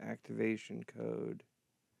right, activation code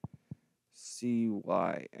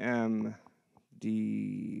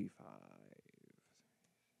CYMD5.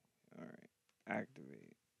 All right,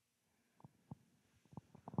 activate.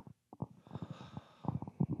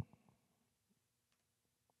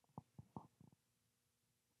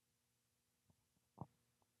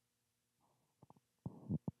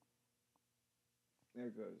 There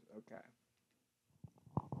it goes. Okay.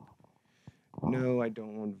 No, I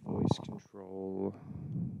don't want voice control.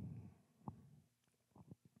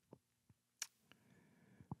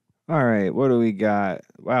 All right, what do we got?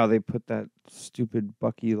 Wow, they put that stupid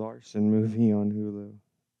Bucky Larson movie on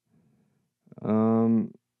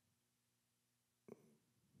Hulu.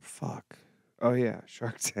 Fuck. Oh yeah,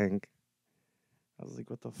 Shark Tank. I was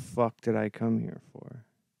like, what the fuck did I come here for?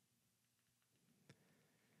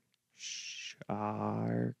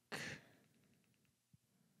 Shark.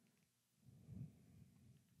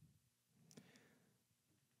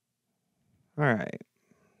 All right.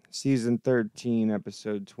 Season 13,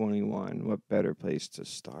 episode 21. What better place to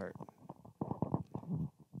start?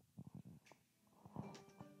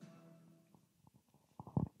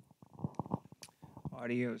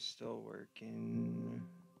 Audio's still working.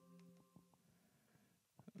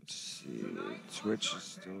 Let's see. Twitch is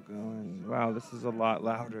still going. Wow, this is a lot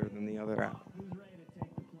louder than the other app.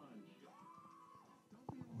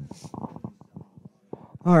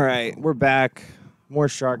 All right, we're back. More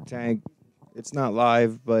Shark Tank. It's not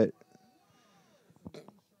live, but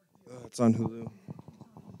it's on Hulu.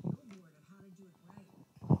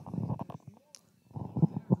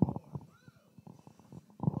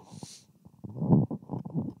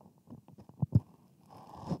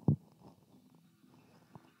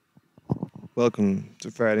 Welcome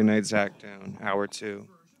to Friday Night Zacdown, Hour 2.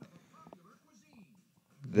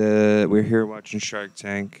 We're here watching Shark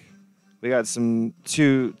Tank. We got some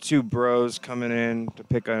two bros coming in to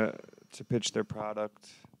pitch their product.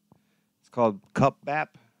 It's called Cup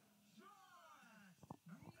Bap.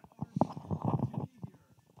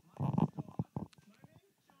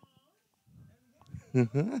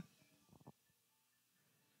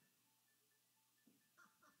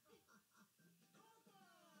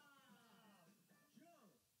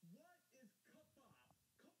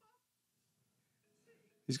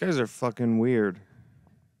 These guys are fucking weird.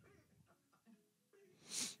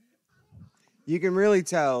 You can really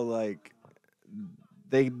tell, like,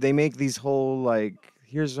 they make these whole, like,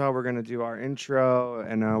 here's how we're gonna do our intro,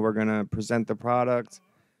 and we're gonna present the product.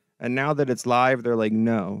 And now that it's live, they're like,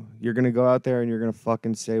 no, you're gonna go out there and you're gonna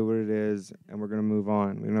fucking say what it is, and we're gonna move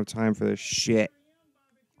on. We don't have time for this shit.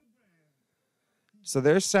 So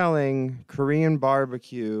they're selling Korean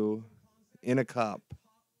barbecue in a cup.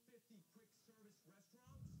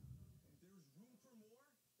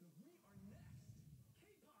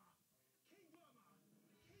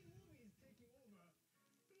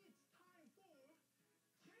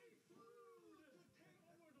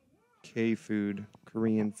 K-food,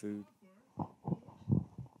 Korean food.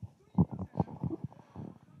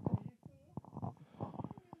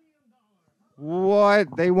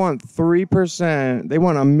 What? They want 3%. They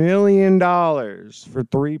want $1 million for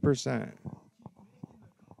 3%.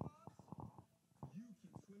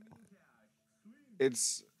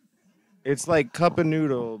 It's like cup of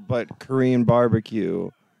noodle, but Korean barbecue.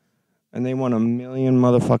 And they want $1 million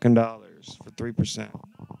motherfucking dollars for 3%.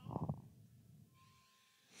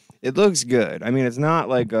 It looks good. I mean, it's not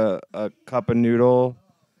like a cup of noodle.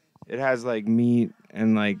 It has like meat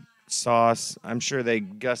and like sauce. I'm sure they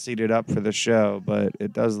gussied it up for the show, but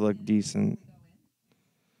it does look decent.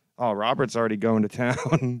 Oh, Robert's already going to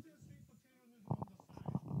town.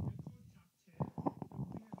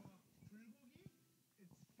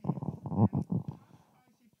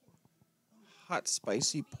 Hot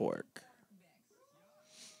spicy pork.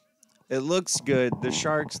 It looks good. The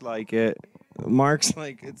sharks like it. Mark's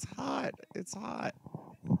like, it's hot. It's hot.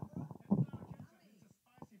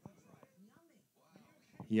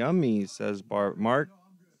 Yummy, says Barb.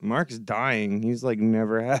 Mark's dying. He's like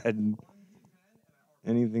never had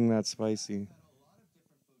anything that spicy.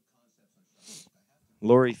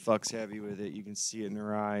 Lori fucks heavy with it. You can see it in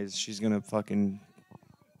her eyes. She's gonna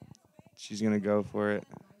go for it.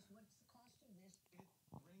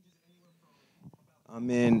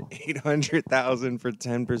 I'm in 800,000 for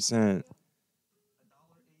 10%.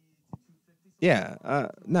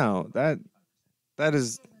 Yeah, no, that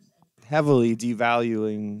is heavily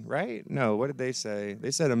devaluing, right? No, what did they say?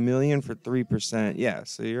 They said $1 million for 3%. Yeah,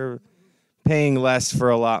 so you're paying less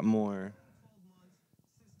for a lot more.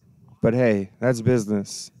 But hey, that's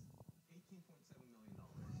business.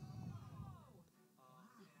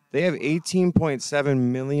 They have $18.7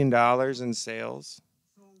 million in sales.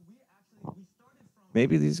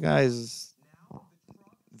 Maybe these guys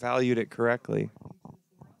valued it correctly.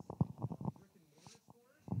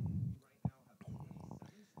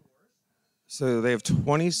 So they have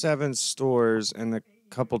 27 stores and a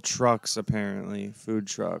couple trucks, apparently, food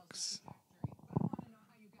trucks.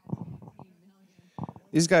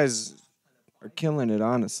 These guys are killing it,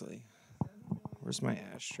 honestly. Where's my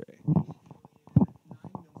ashtray?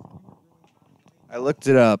 I looked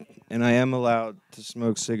it up, and I am allowed to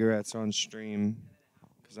smoke cigarettes on stream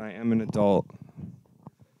because I am an adult.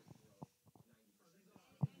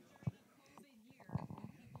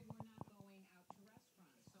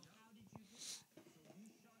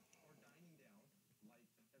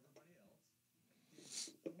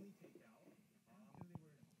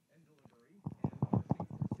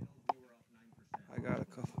 I got a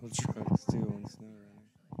couple of trucks too on SnowRunner.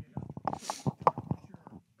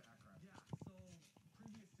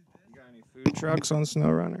 You got any food trucks on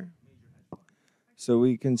SnowRunner? So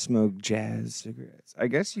we can smoke jazz cigarettes. I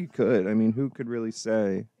guess you could. I mean, who could really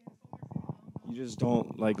say? You just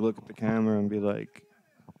don't like look at the camera and be like,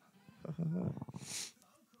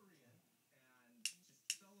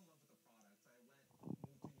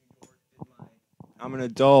 I'm an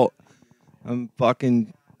adult. I'm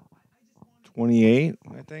fucking 28,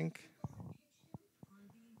 I think.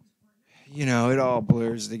 You know, it all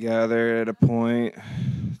blurs together at a point.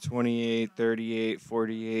 28, 38,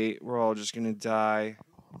 48. We're all just going to die.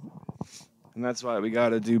 And that's why we got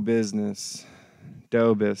to do business.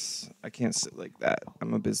 Dobus. I can't sit like that.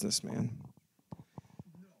 I'm a businessman.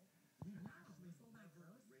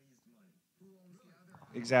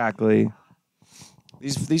 Exactly.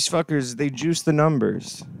 These fuckers, they juice the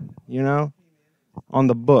numbers, you know, on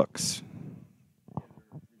the books.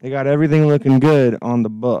 They got everything looking good on the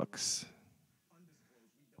books.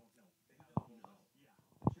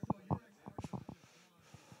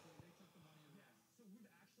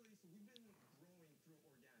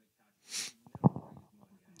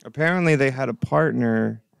 Apparently, they had a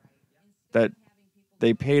partner that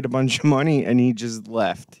they paid a bunch of money and he just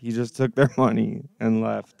left. He just took their money and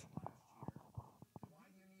left.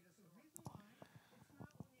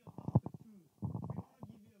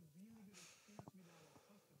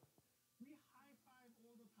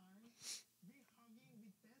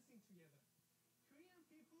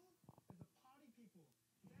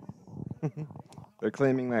 They're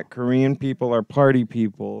claiming that Korean people are party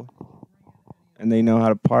people and they know how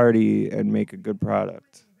to party and make a good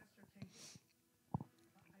product.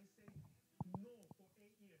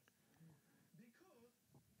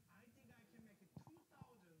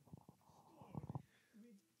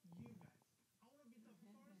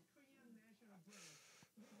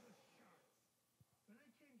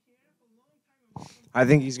 I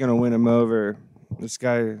think he's going to win him over. This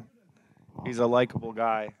guy, he's a likable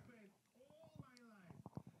guy.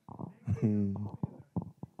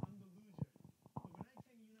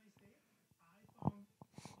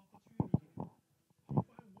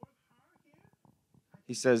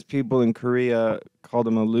 He says people in Korea called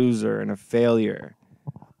him a loser and a failure,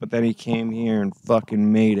 but then he came here and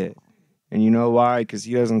fucking made it. And you know why? Because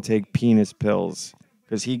he doesn't take penis pills.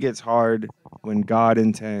 Because he gets hard when God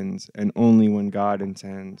intends and only when God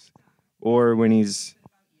intends. Or when he's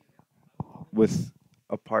with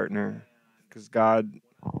a partner. Because God,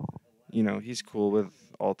 you know, he's cool with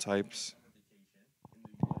all types.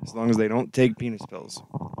 As long as they don't take penis pills.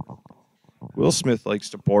 Will Smith likes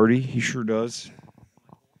to party. He sure does.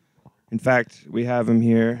 In fact, we have him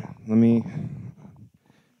here.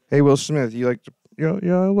 Hey, Will Smith, you like to?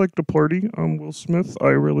 Yeah, I like to party. I'm Will Smith. I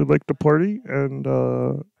really like to party, and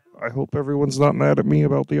I hope everyone's not mad at me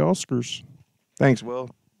about the Oscars. Thanks, Will.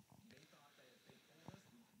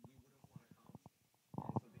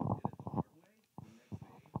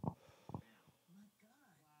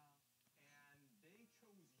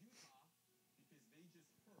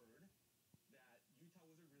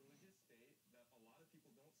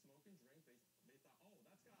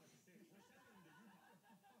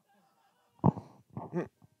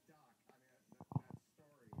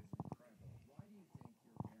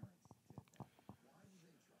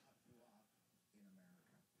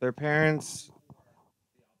 Their parents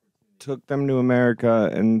took them to America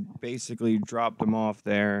and basically dropped them off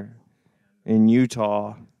there in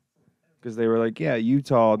Utah because they were like, yeah,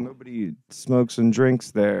 Utah, nobody smokes and drinks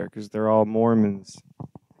there because they're all Mormons.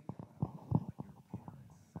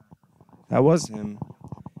 That was him.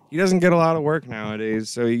 He doesn't get a lot of work nowadays,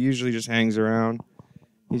 so he usually just hangs around.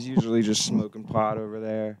 He's usually just smoking pot over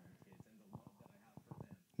there.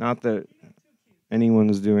 Not that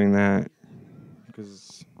anyone's doing that,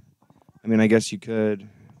 because, I mean, I guess you could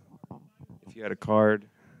if you had a card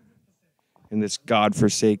in this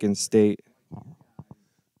godforsaken state.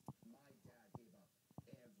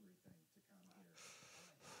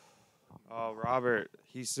 Oh, Robert,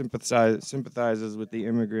 he sympathizes with the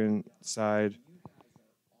immigrant side.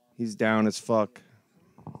 He's down as fuck.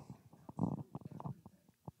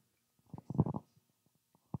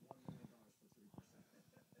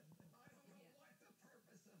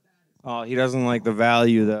 Oh, he doesn't like the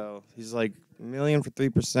value though. He's like million for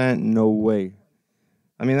 3%. No way.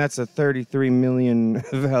 I mean, that's a 33 million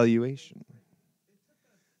valuation.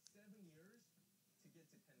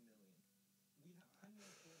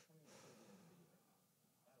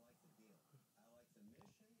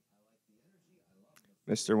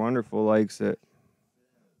 Mr. Wonderful likes it.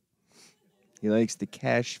 He likes the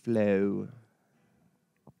cash flow.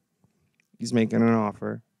 He's making an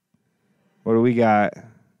offer. What do we got?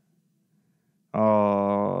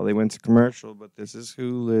 Oh, they went to commercial, but this is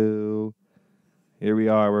Hulu. Here we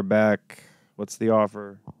are. We're back. What's the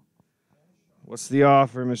offer? What's the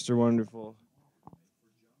offer, Mr. Wonderful?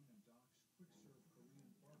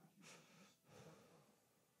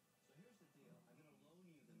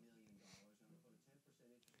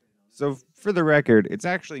 So for the record, it's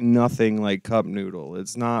actually nothing like cup noodle.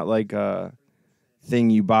 It's not like a thing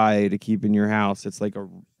you buy to keep in your house. It's like a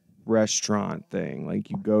restaurant thing. Like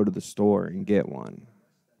you go to the store and get one.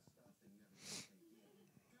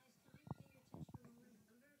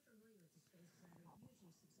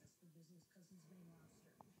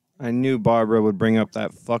 I knew Barbara would bring up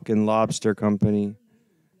that fucking lobster company.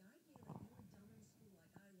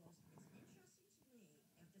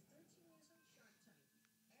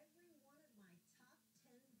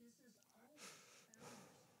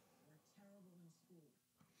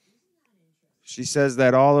 She says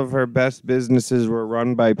that all of her best businesses were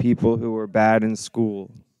run by people who were bad in school.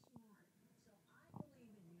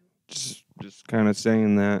 Just kind of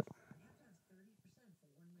saying that.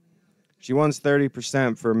 She wants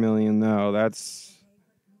 30% for $1 million, though. It's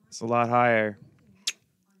a lot higher.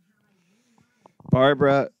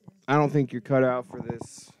 Barbara, I don't think you're cut out for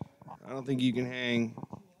this. I don't think you can hang.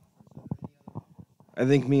 I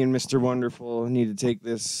think me and Mr. Wonderful need to take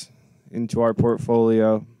this into our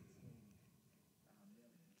portfolio.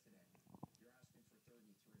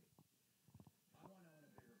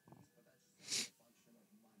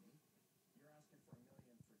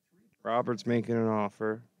 Robert's making an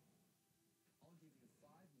offer.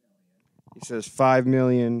 He says $5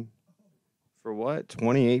 million for what?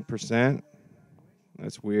 28%?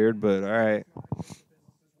 That's weird, but all right.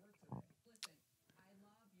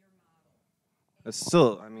 That's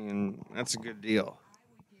still, I mean, that's a good deal.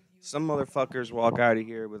 Some motherfuckers walk out of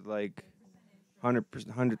here with like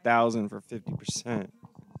 100,000 for 50%.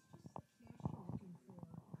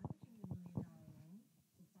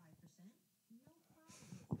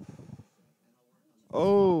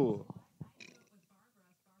 Oh,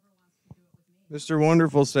 Mr.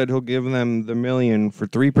 Wonderful said he'll give them the $1 million for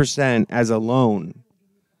 3% as a loan.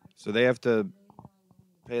 So they have to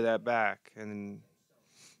pay that back, and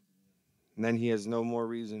then he has no more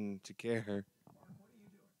reason to care.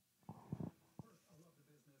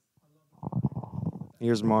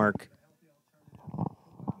 Here's Mark.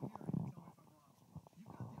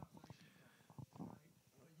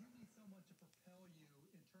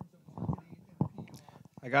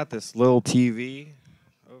 I got this little TV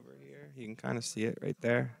over here. You can kind of see it right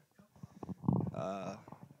there.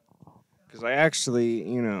 Because I actually,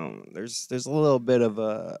 there's a little bit of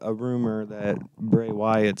a rumor that Bray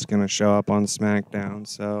Wyatt's gonna show up on SmackDown,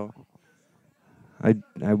 so I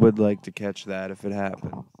would like to catch that if it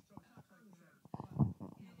happens.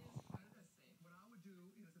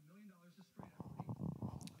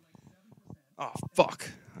 Oh fuck!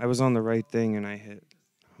 I was on the right thing and I hit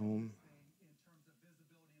home.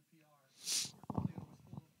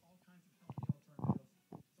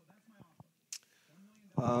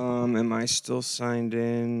 Am I still signed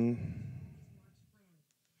in?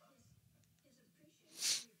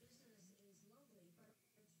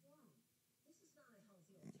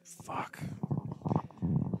 Fuck.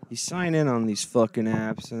 You sign in on these fucking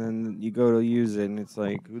apps and then you go to use it and it's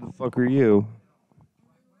like, who the fuck are you?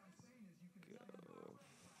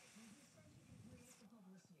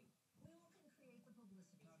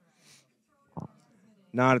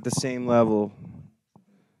 Not at the same level.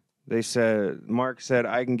 Mark said,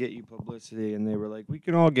 I can get you publicity. And they were like, we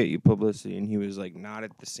can all get you publicity. And he was like, not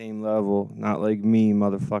at the same level. Not like me,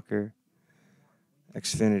 motherfucker.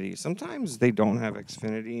 Xfinity. Sometimes they don't have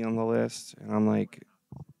Xfinity on the list. And I'm like,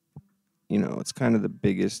 it's kind of the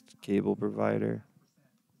biggest cable provider.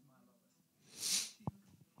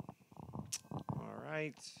 All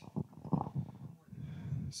right.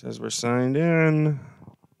 Says we're signed in.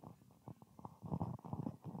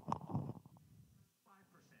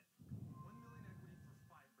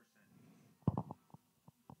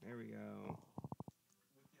 There we go.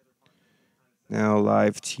 Now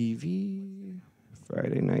live TV.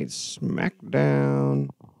 Friday Night Smackdown.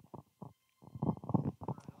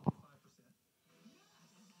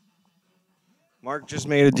 Mark just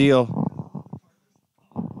made a deal.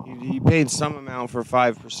 He paid some amount for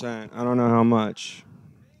 5%. I don't know how much.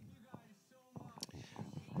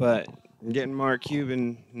 But getting Mark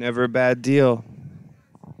Cuban, never a bad deal.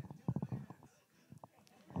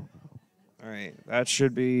 All right, that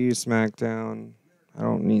should be SmackDown. I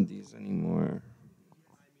don't need these anymore.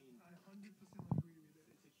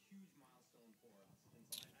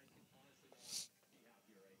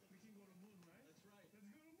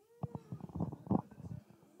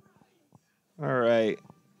 All right.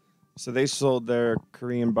 So they sold their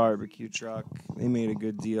Korean barbecue truck. They made a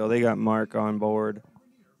good deal. They got Mark on board.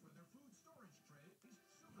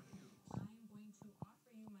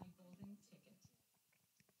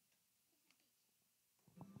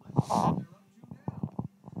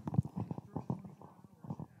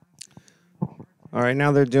 All right,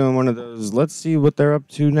 now they're doing one of those. Let's see what they're up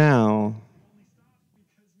to now.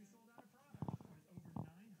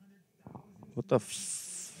 What the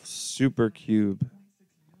super cube?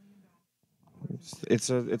 It's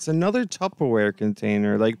another Tupperware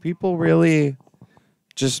container. Like people really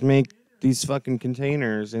just make these fucking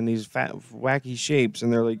containers in these fat wacky shapes,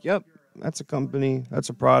 and they're like, "Yep, that's a company. That's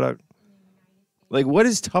a product." Like, what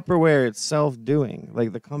is Tupperware itself doing?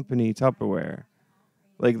 Like the company Tupperware.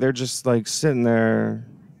 Like they're just like sitting there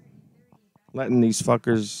letting these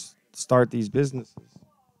fuckers start these businesses.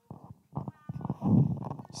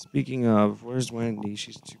 Speaking of, where's Wendy?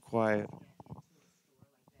 She's too quiet.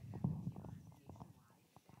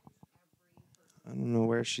 I don't know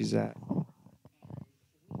where she's at.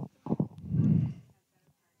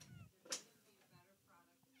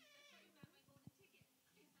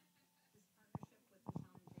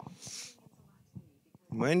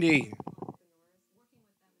 Wendy.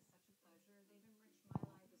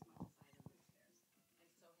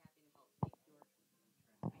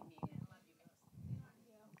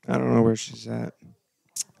 I don't know where she's at.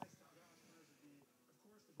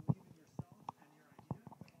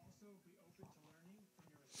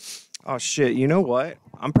 Oh shit, you know what?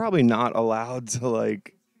 I'm probably not allowed to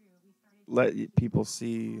like let people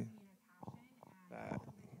see that.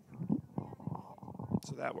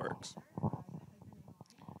 So that works.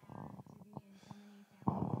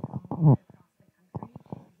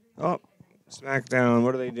 Oh, SmackDown,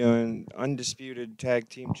 what are they doing? Undisputed Tag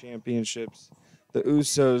Team Championships. The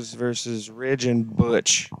Usos versus Ridge and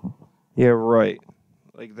Butch. Yeah, right.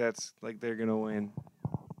 Like that's like they're gonna win.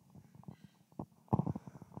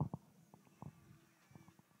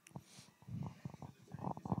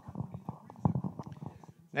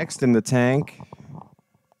 Next in the tank,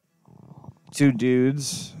 two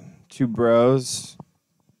dudes, two bros.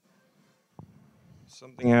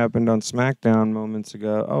 Something happened on SmackDown moments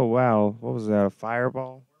ago. Oh wow, what was that? A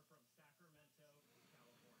fireball?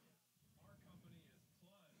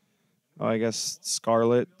 Oh, I guess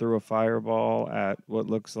Scarlett threw a fireball at what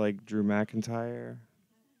looks like Drew McIntyre.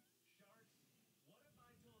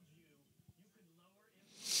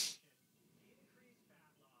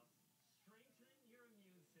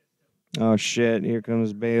 Oh shit, here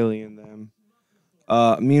comes Bailey and them.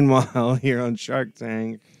 Meanwhile, here on Shark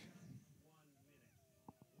Tank,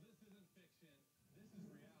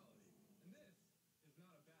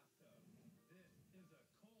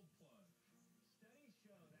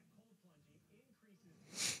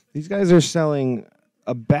 these guys are selling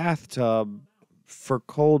a bathtub for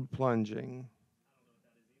cold plunging,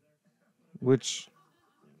 which,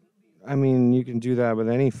 I mean, you can do that with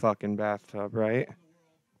any fucking bathtub, right?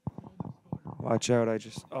 Watch out,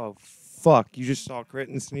 oh, fuck, you just saw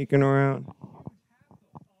Critton sneaking around?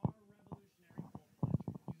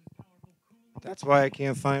 That's why I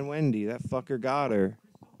can't find Wendy. That fucker got her.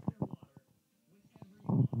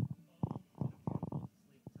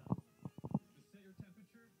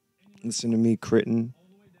 Listen to me, Critton.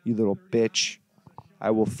 You little bitch.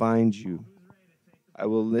 I will find you. I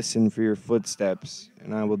will listen for your footsteps,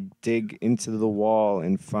 and I will dig into the wall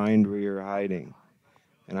and find where you're hiding.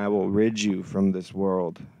 And I will rid you from this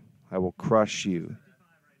world. I will crush you.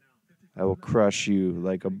 I will crush you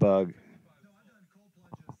like a bug.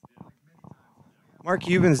 Mark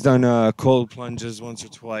Cuban's done cold plunges once or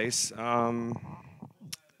twice.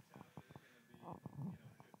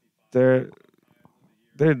 They're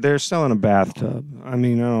they're selling a bathtub. I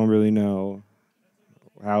mean, I don't really know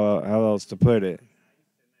how else to put it.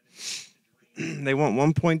 They want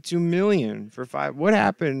 1.2 million for 5. What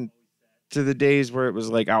happened to the days where it was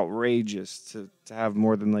like outrageous to have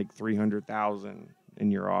more than like 300,000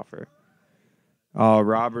 in your offer? Oh,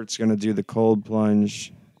 Robert's gonna do the cold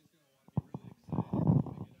plunge.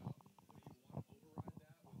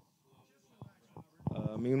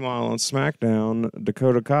 Meanwhile, on SmackDown,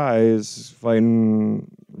 Dakota Kai is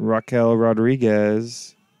fighting Raquel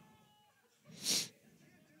Rodriguez. He's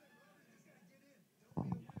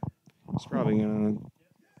probably gonna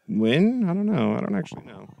win. I don't know. I don't actually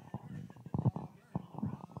know.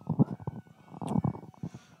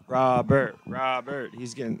 Robert.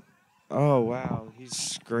 He's getting. Oh wow, he's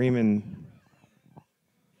screaming.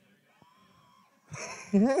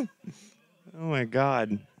 Oh my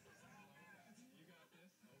god.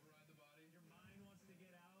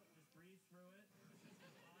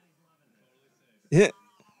 Yeah.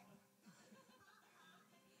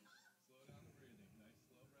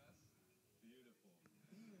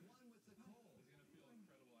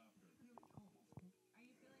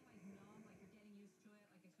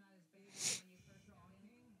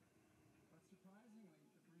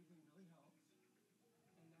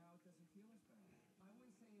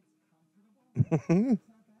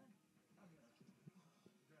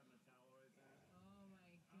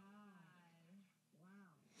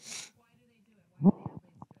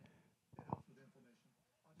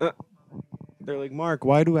 They're like, Mark,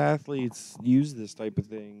 why do athletes use this type of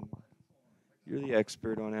thing? You're the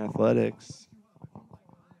expert on athletics.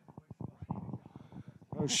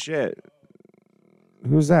 Oh shit.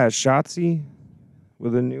 Who's that? Shotzi?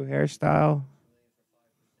 With a new hairstyle?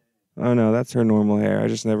 Oh no, that's her normal hair. I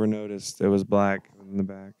just never noticed it was black in the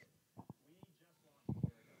back.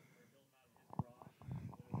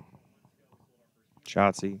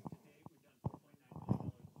 Shotzi.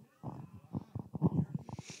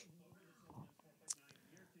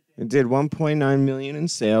 It did 1.9 million in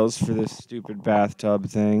sales for this stupid bathtub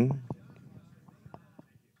thing.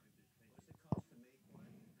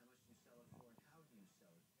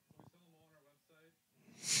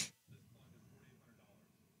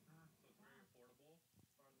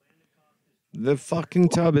 The fucking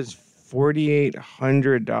tub is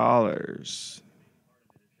 $4,800.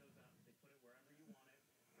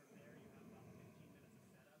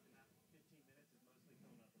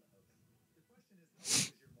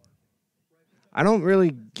 I don't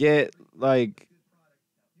really get like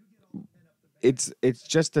it's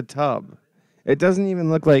just a tub. It doesn't even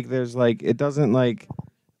look like there's like it doesn't like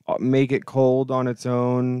make it cold on its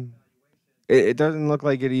own. It doesn't look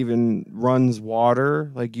like it even runs water.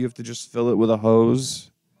 Like you have to just fill it with a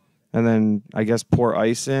hose and then I guess pour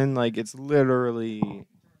ice in. Like it's literally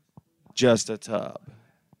just a tub.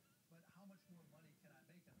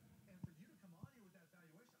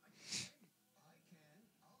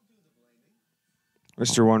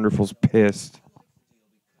 Mr. Wonderful's pissed.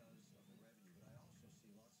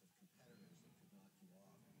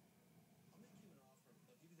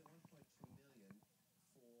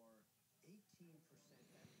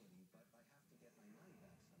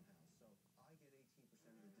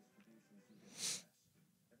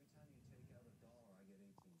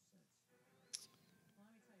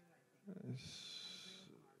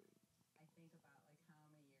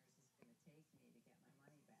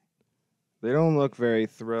 They don't look very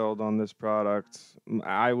thrilled on this product.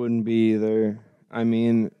 I wouldn't be either. I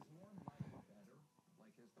mean,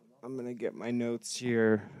 I'm going to get my notes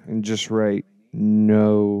here and just write,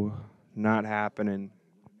 no, not happening.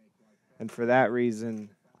 And for that reason,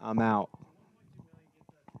 I'm out.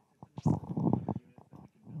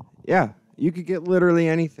 Yeah, you could get literally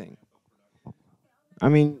anything. I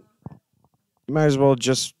mean, you might as well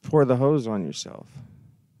just pour the hose on yourself.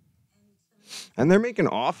 And they're making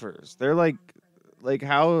offers. They're like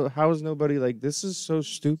how is nobody like this is so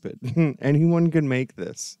stupid. Anyone can make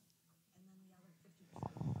this.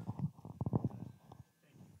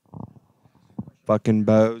 Fucking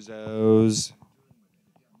bozos.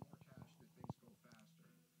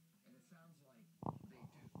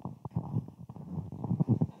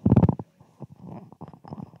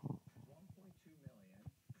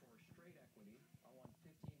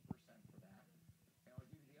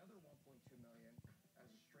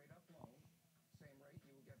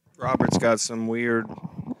 Robert's got some weird,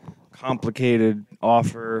 complicated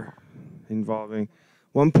offer involving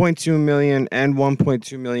 1.2 million and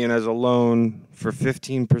 1.2 million as a loan for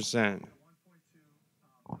 15%.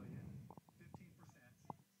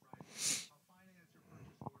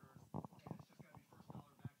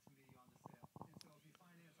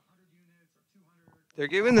 They're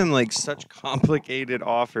giving them like such complicated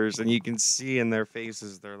offers, and you can see in their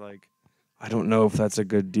faces they're like, I don't know if that's a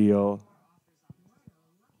good deal.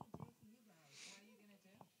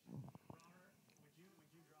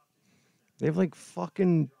 They have like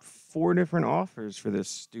fucking 4 different offers for this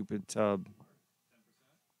stupid tub.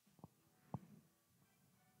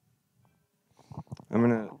 I'm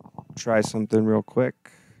gonna try something real quick.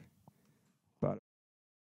 But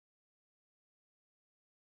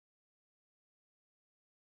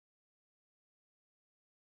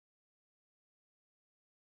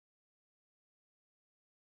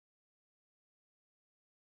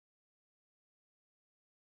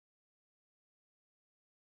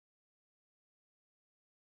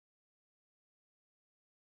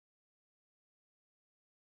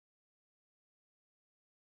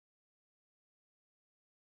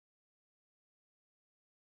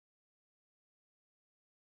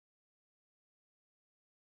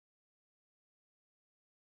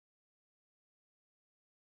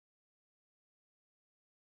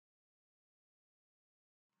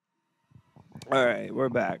all right, we're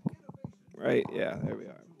back. Right? Yeah, there we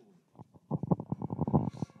are.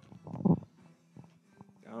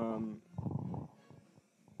 Um,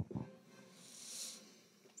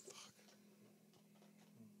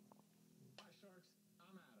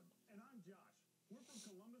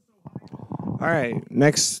 All right,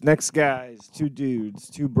 next guys, two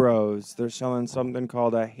dudes, two bros. They're selling something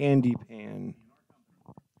called a handy pan.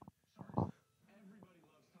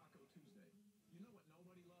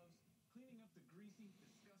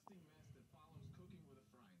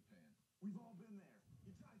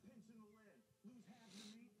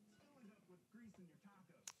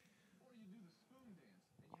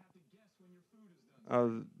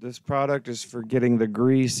 This product is for getting the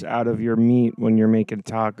grease out of your meat when you're making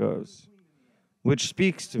tacos, which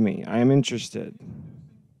speaks to me. I am interested.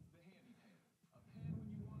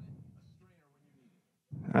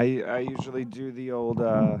 I usually do the old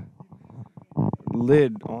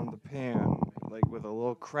lid on the pan, like with a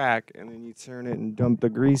little crack, and then you turn it and dump the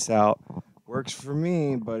grease out. Works for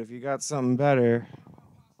me, but if you got something better.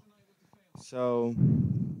 So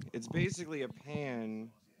it's basically a pan.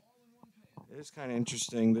 It is kind of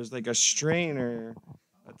interesting. There's like a strainer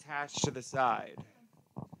attached to the side.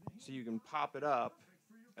 So you can pop it up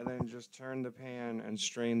and then just turn the pan and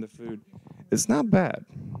strain the food. It's not bad.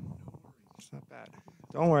 It's not bad.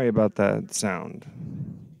 Don't worry about that sound.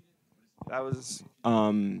 That was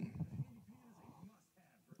my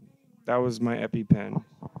EpiPen.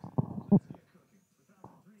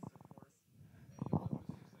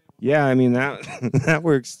 Yeah, I mean that that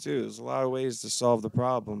works too. There's a lot of ways to solve the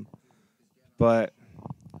problem. But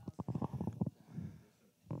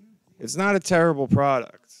it's not a terrible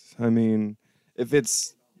product. I mean, if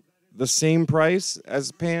it's the same price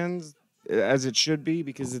as pans as it should be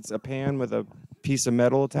because it's a pan with a piece of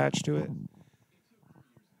metal attached to it,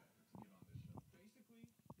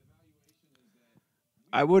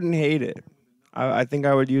 I wouldn't hate it. I think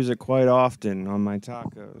I would use it quite often on my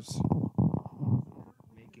tacos.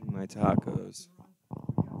 Making my tacos.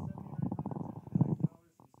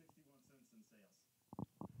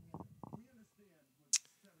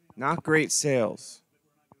 Not great sales.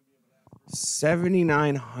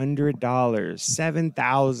 $7,900.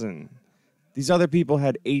 7,000. These other people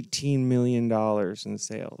had $18 million in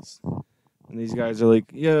sales. And these guys are like,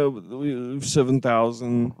 yeah,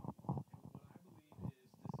 7,000.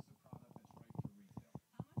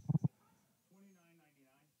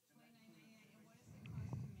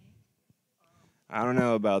 I don't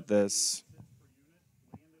know about this.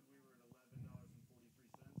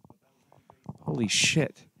 Holy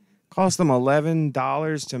shit. Cost them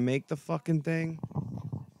 $11 to make the fucking thing?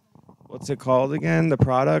 What's it called again? The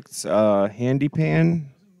product's handy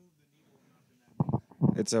pan.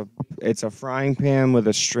 It's a frying pan with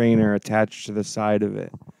a strainer attached to the side of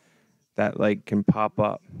it that like can pop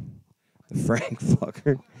up. The Frank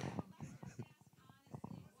fucker.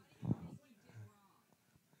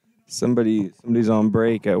 Somebody's on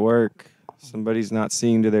break at work. Somebody's not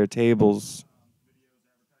seeing to their tables.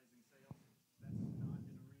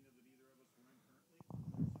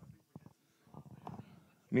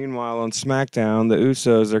 Meanwhile, on SmackDown, the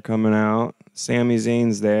Usos are coming out. Sami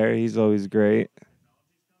Zayn's there. He's always great.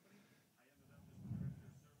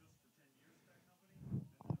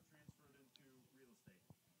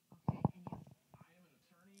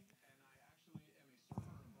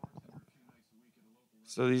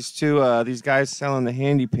 So these guys selling the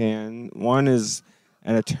handy pan. One is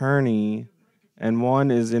an attorney, and one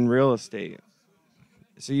is in real estate.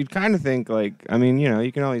 So you'd kind of think like, I mean,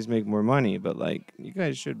 you can always make more money, but like, you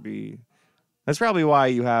guys should be. That's probably why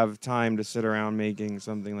you have time to sit around making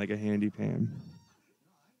something like a handy pan.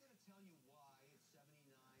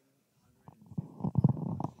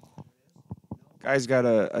 Guy's got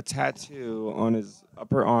a tattoo on his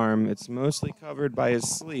upper arm. It's mostly covered by his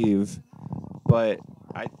sleeve, but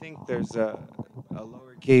I think there's a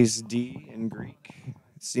lowercase d in Greek.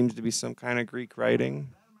 It seems to be some kind of Greek writing.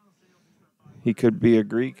 He could be a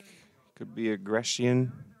Greek, could be a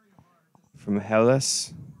Grecian from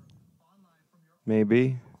Hellas,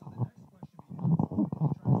 maybe.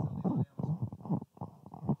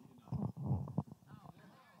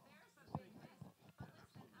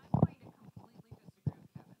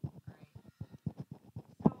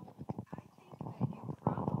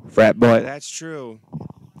 Frat boy. That's true.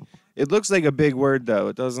 It looks like a big word, though.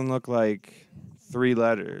 It doesn't look like 3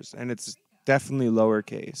 letters, and it's definitely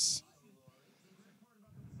lowercase.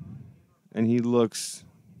 And he looks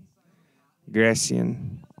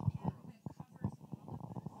Grecian.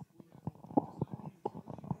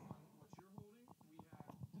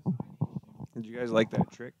 Did you guys like that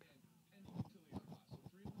trick?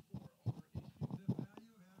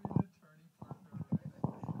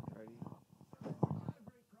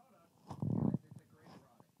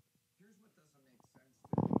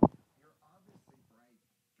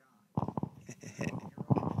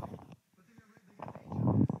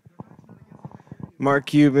 Mark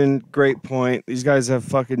Cuban, great point. These guys have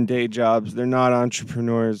fucking day jobs. They're not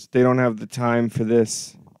entrepreneurs. They don't have the time for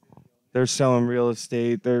this. They're selling real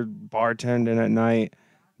estate. They're bartending at night.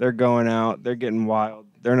 They're going out. They're getting wild.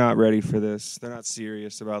 They're not ready for this. They're not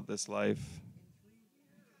serious about this life.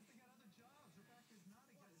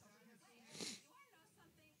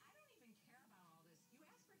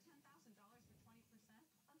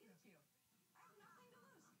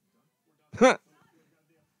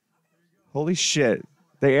 Holy shit.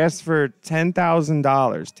 They asked for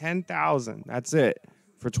 $10,000. 10,000. That's it.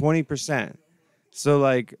 For 20%. So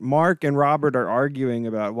like Mark and Robert are arguing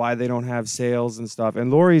about why they don't have sales and stuff.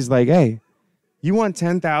 And Lori's like, "Hey, you want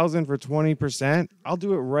 10,000 for 20%? I'll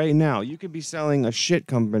do it right now. You could be selling a shit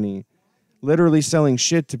company, literally selling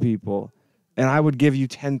shit to people, and I would give you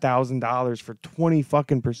 $10,000 for 20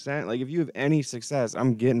 fucking percent. Like if you have any success,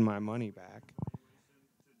 I'm getting my money back."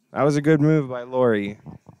 That was a good move by Lori.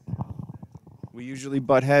 We usually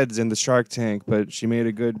butt heads in the Shark Tank, but she made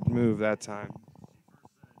a good move that time.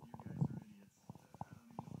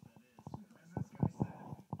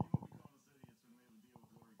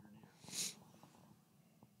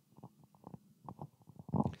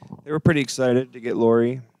 They were pretty excited to get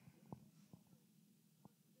Lori.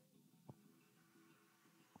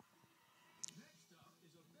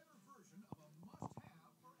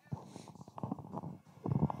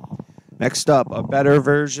 Next up, a better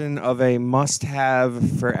version of a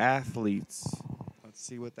must-have for athletes. Let's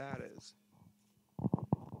see what that is.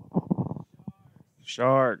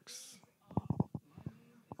 Sharks.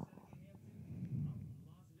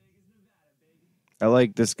 I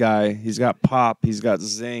like this guy. He's got pop. He's got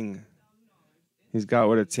zing. He's got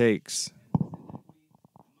what it takes.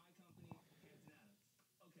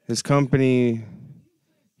 His company,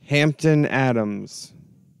 Hampton Adams.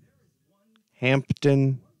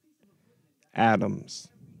 Hampton Adams.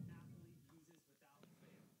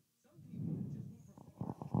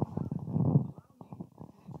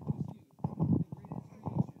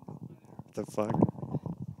 What the fuck?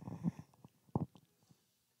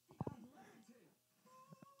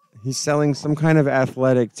 He's selling some kind of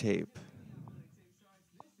athletic tape.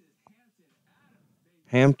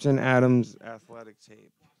 Hampton Adams athletic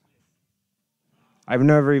tape. I've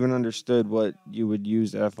never even understood what you would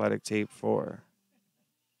use athletic tape for.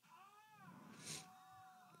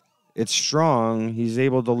 It's strong. He's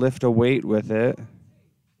able to lift a weight with it.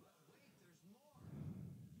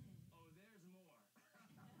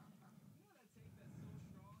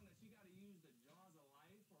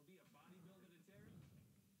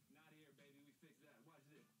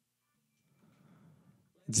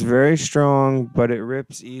 It's very strong, but it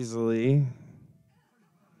rips easily.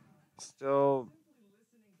 Still,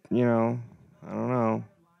 I don't know.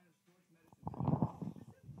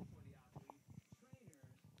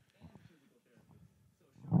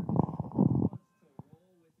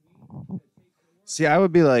 See, I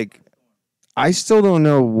would be like, I still don't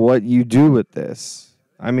know what you do with this.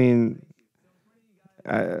 I mean,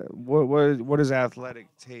 what is athletic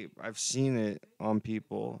tape? I've seen it on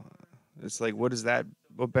people. It's like, what is that?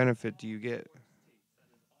 What benefit do you get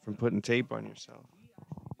from putting tape on yourself?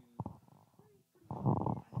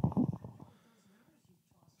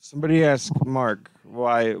 Somebody ask Mark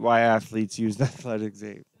why athletes use athletic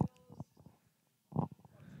tape.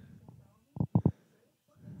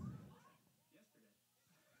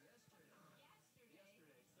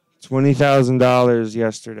 $20,000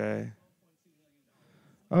 yesterday.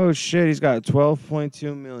 Oh shit, he's got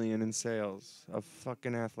 12.2 million in sales of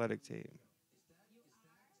fucking athletic tape.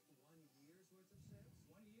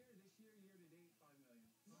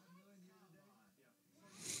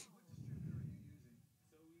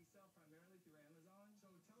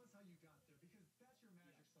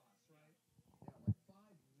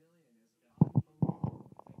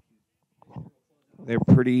 They're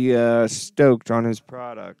pretty stoked on his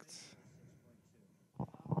product. I'm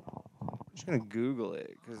just gonna Google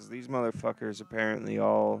it because these motherfuckers apparently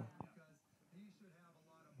all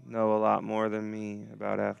know a lot more than me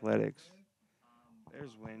about athletics.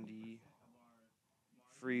 There's Wendy,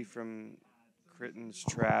 free from Critten's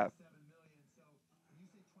trap.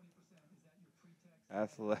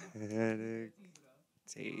 Athletic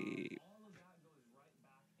tape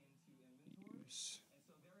use.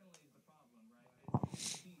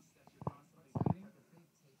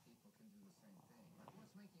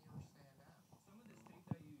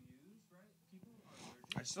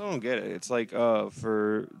 I still don't get it. It's like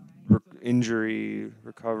for injury,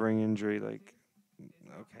 recovering injury, like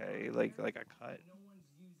okay, like a cut.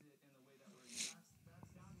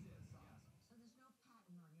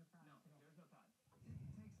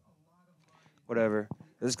 Whatever.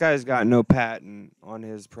 This guy's got no patent on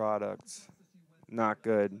his product. Not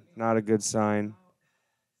good. Not a good sign.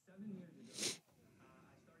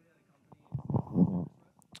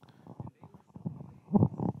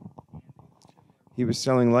 He was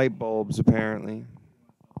selling light bulbs, apparently.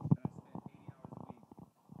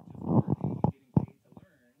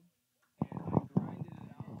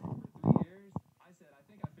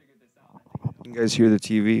 You guys hear the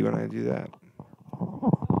TV when I do that.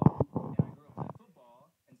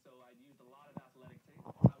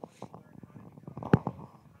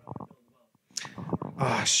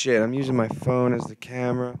 Oh, shit. I'm using my phone as the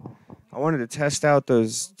camera. I wanted to test out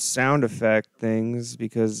those sound effect things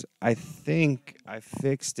because I think I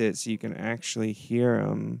fixed it so you can actually hear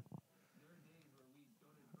them.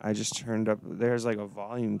 I just turned up. There's like a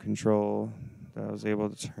volume control that I was able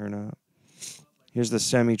to turn up. Here's the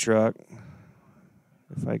semi truck.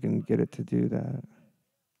 If I can get it to do that.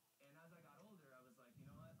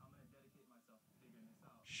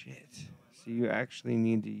 Shit. So you actually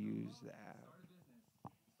need to use that.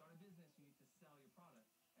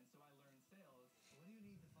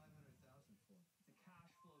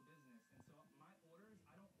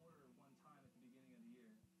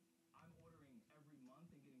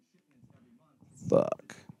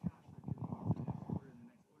 Fuck.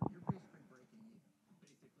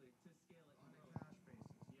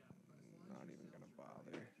 Not even gonna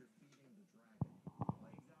bother.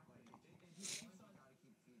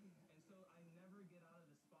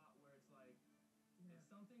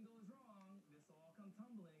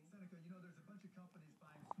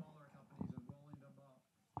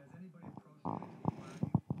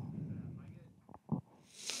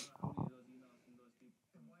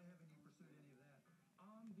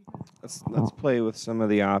 Let's play with some of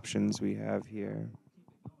the options we have here.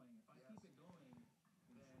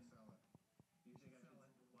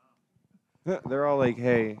 They're all like,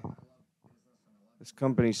 "Hey, this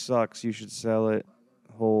company sucks. You should sell it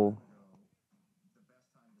whole."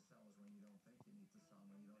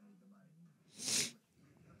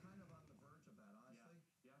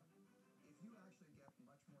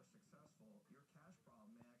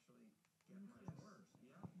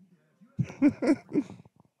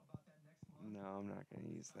 No, I'm not going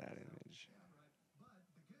to use that image.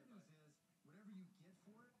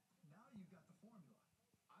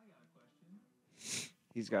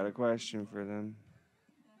 He's got a question for them.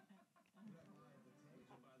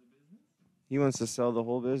 He wants to sell the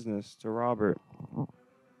whole business to Robert.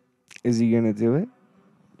 Is he going to do it?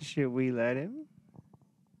 Should we let him?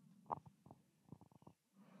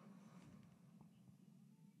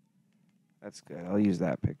 That's good. I'll use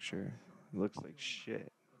that picture. It looks like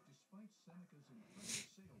shit.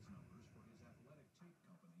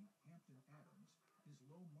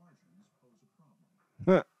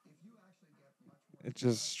 Huh. It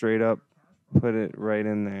just straight up put it right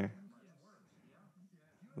in there.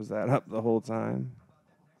 Was that up the whole time?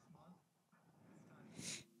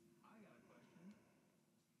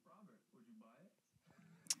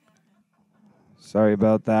 Sorry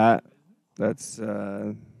about that. That's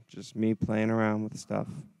just me playing around with stuff.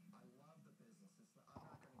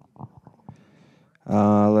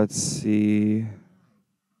 Let's see.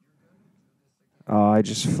 Oh, I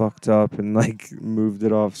just fucked up and like moved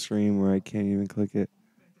it off screen where I can't even click it.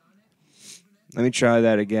 Let me try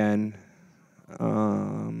that again.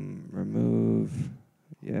 Remove.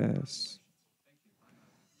 Yes.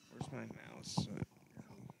 Where's my mouse?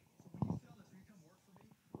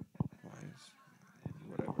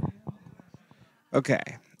 Whatever. Okay.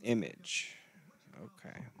 Image.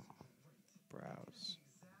 Okay. Browse.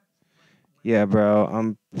 Yeah, bro.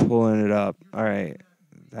 I'm pulling it up. All right.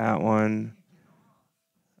 That one.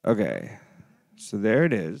 Okay. So there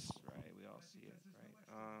it is. Right. We all see it. Right.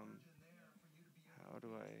 How do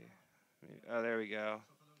I? Oh, there we go.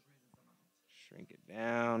 Shrink it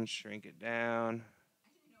down. Shrink it down.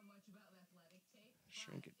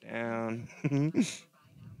 Shrink it down.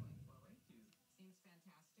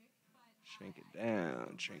 Shrink it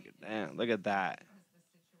down. Shrink it down. Look at that.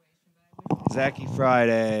 Zachy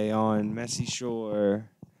Friday on Messy Shore.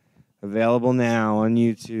 Available now on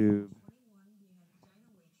YouTube.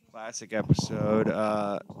 Classic episode.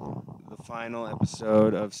 The final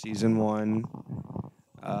episode of season 1.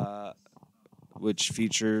 Which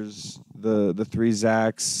features the three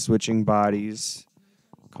Zachs switching bodies,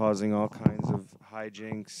 causing all kinds of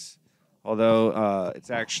hijinks. Although it's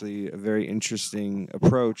actually a very interesting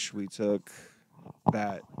approach we took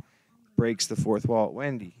that breaks the fourth wall.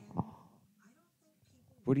 Wendy,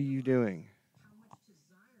 what are you doing?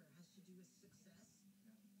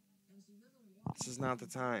 This is not the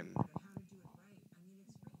time.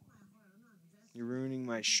 You're ruining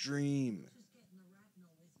my stream.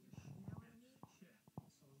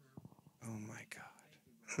 Oh my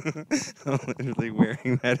god. I'm literally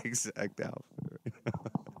wearing that exact outfit right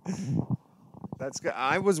now. That's good.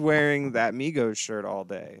 I was wearing that Migos shirt all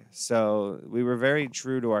day. So we were very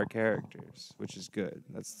true to our characters, which is good.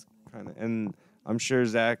 That's kind of, and I'm sure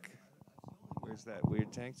Zach wears that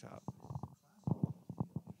weird tank top.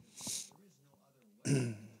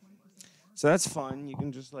 So that's fun. You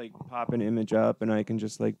can just like pop an image up and I can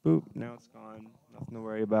just like boop, now it's gone. Nothing to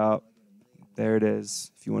worry about. There it is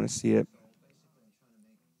if you want to see it.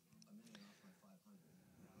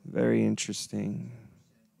 Very interesting.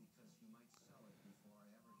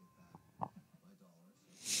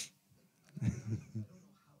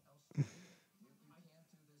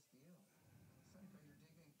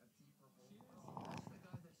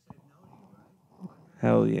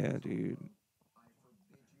 Hell yeah, dude.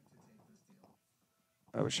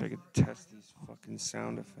 I wish I could test these fucking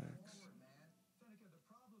sound effects.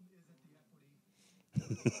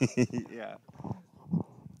 Yeah.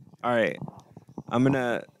 All right. I'm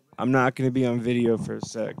not gonna be on video for a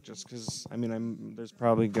sec, just because I mean there's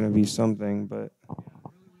probably gonna be something, but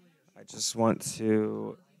I just want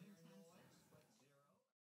to.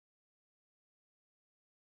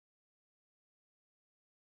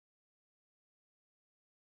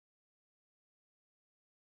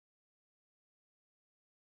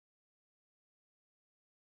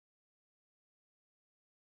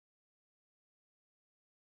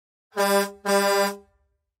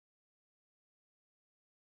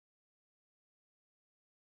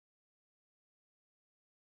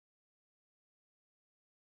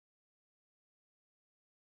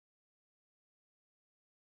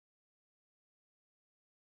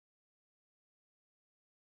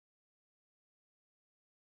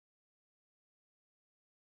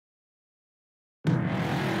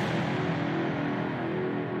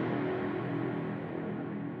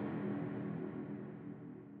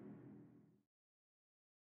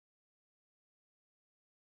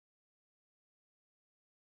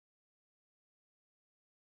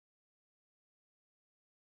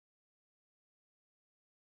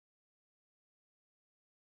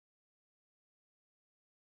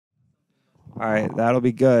 All right, that'll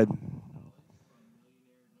be good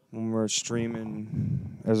when we're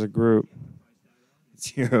streaming as a group. Let's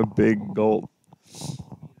hear a big gulp.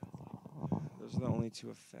 Those are the only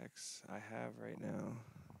two effects I have right now.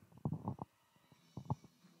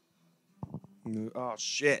 Oh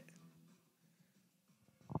shit.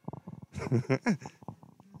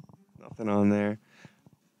 Nothing on there.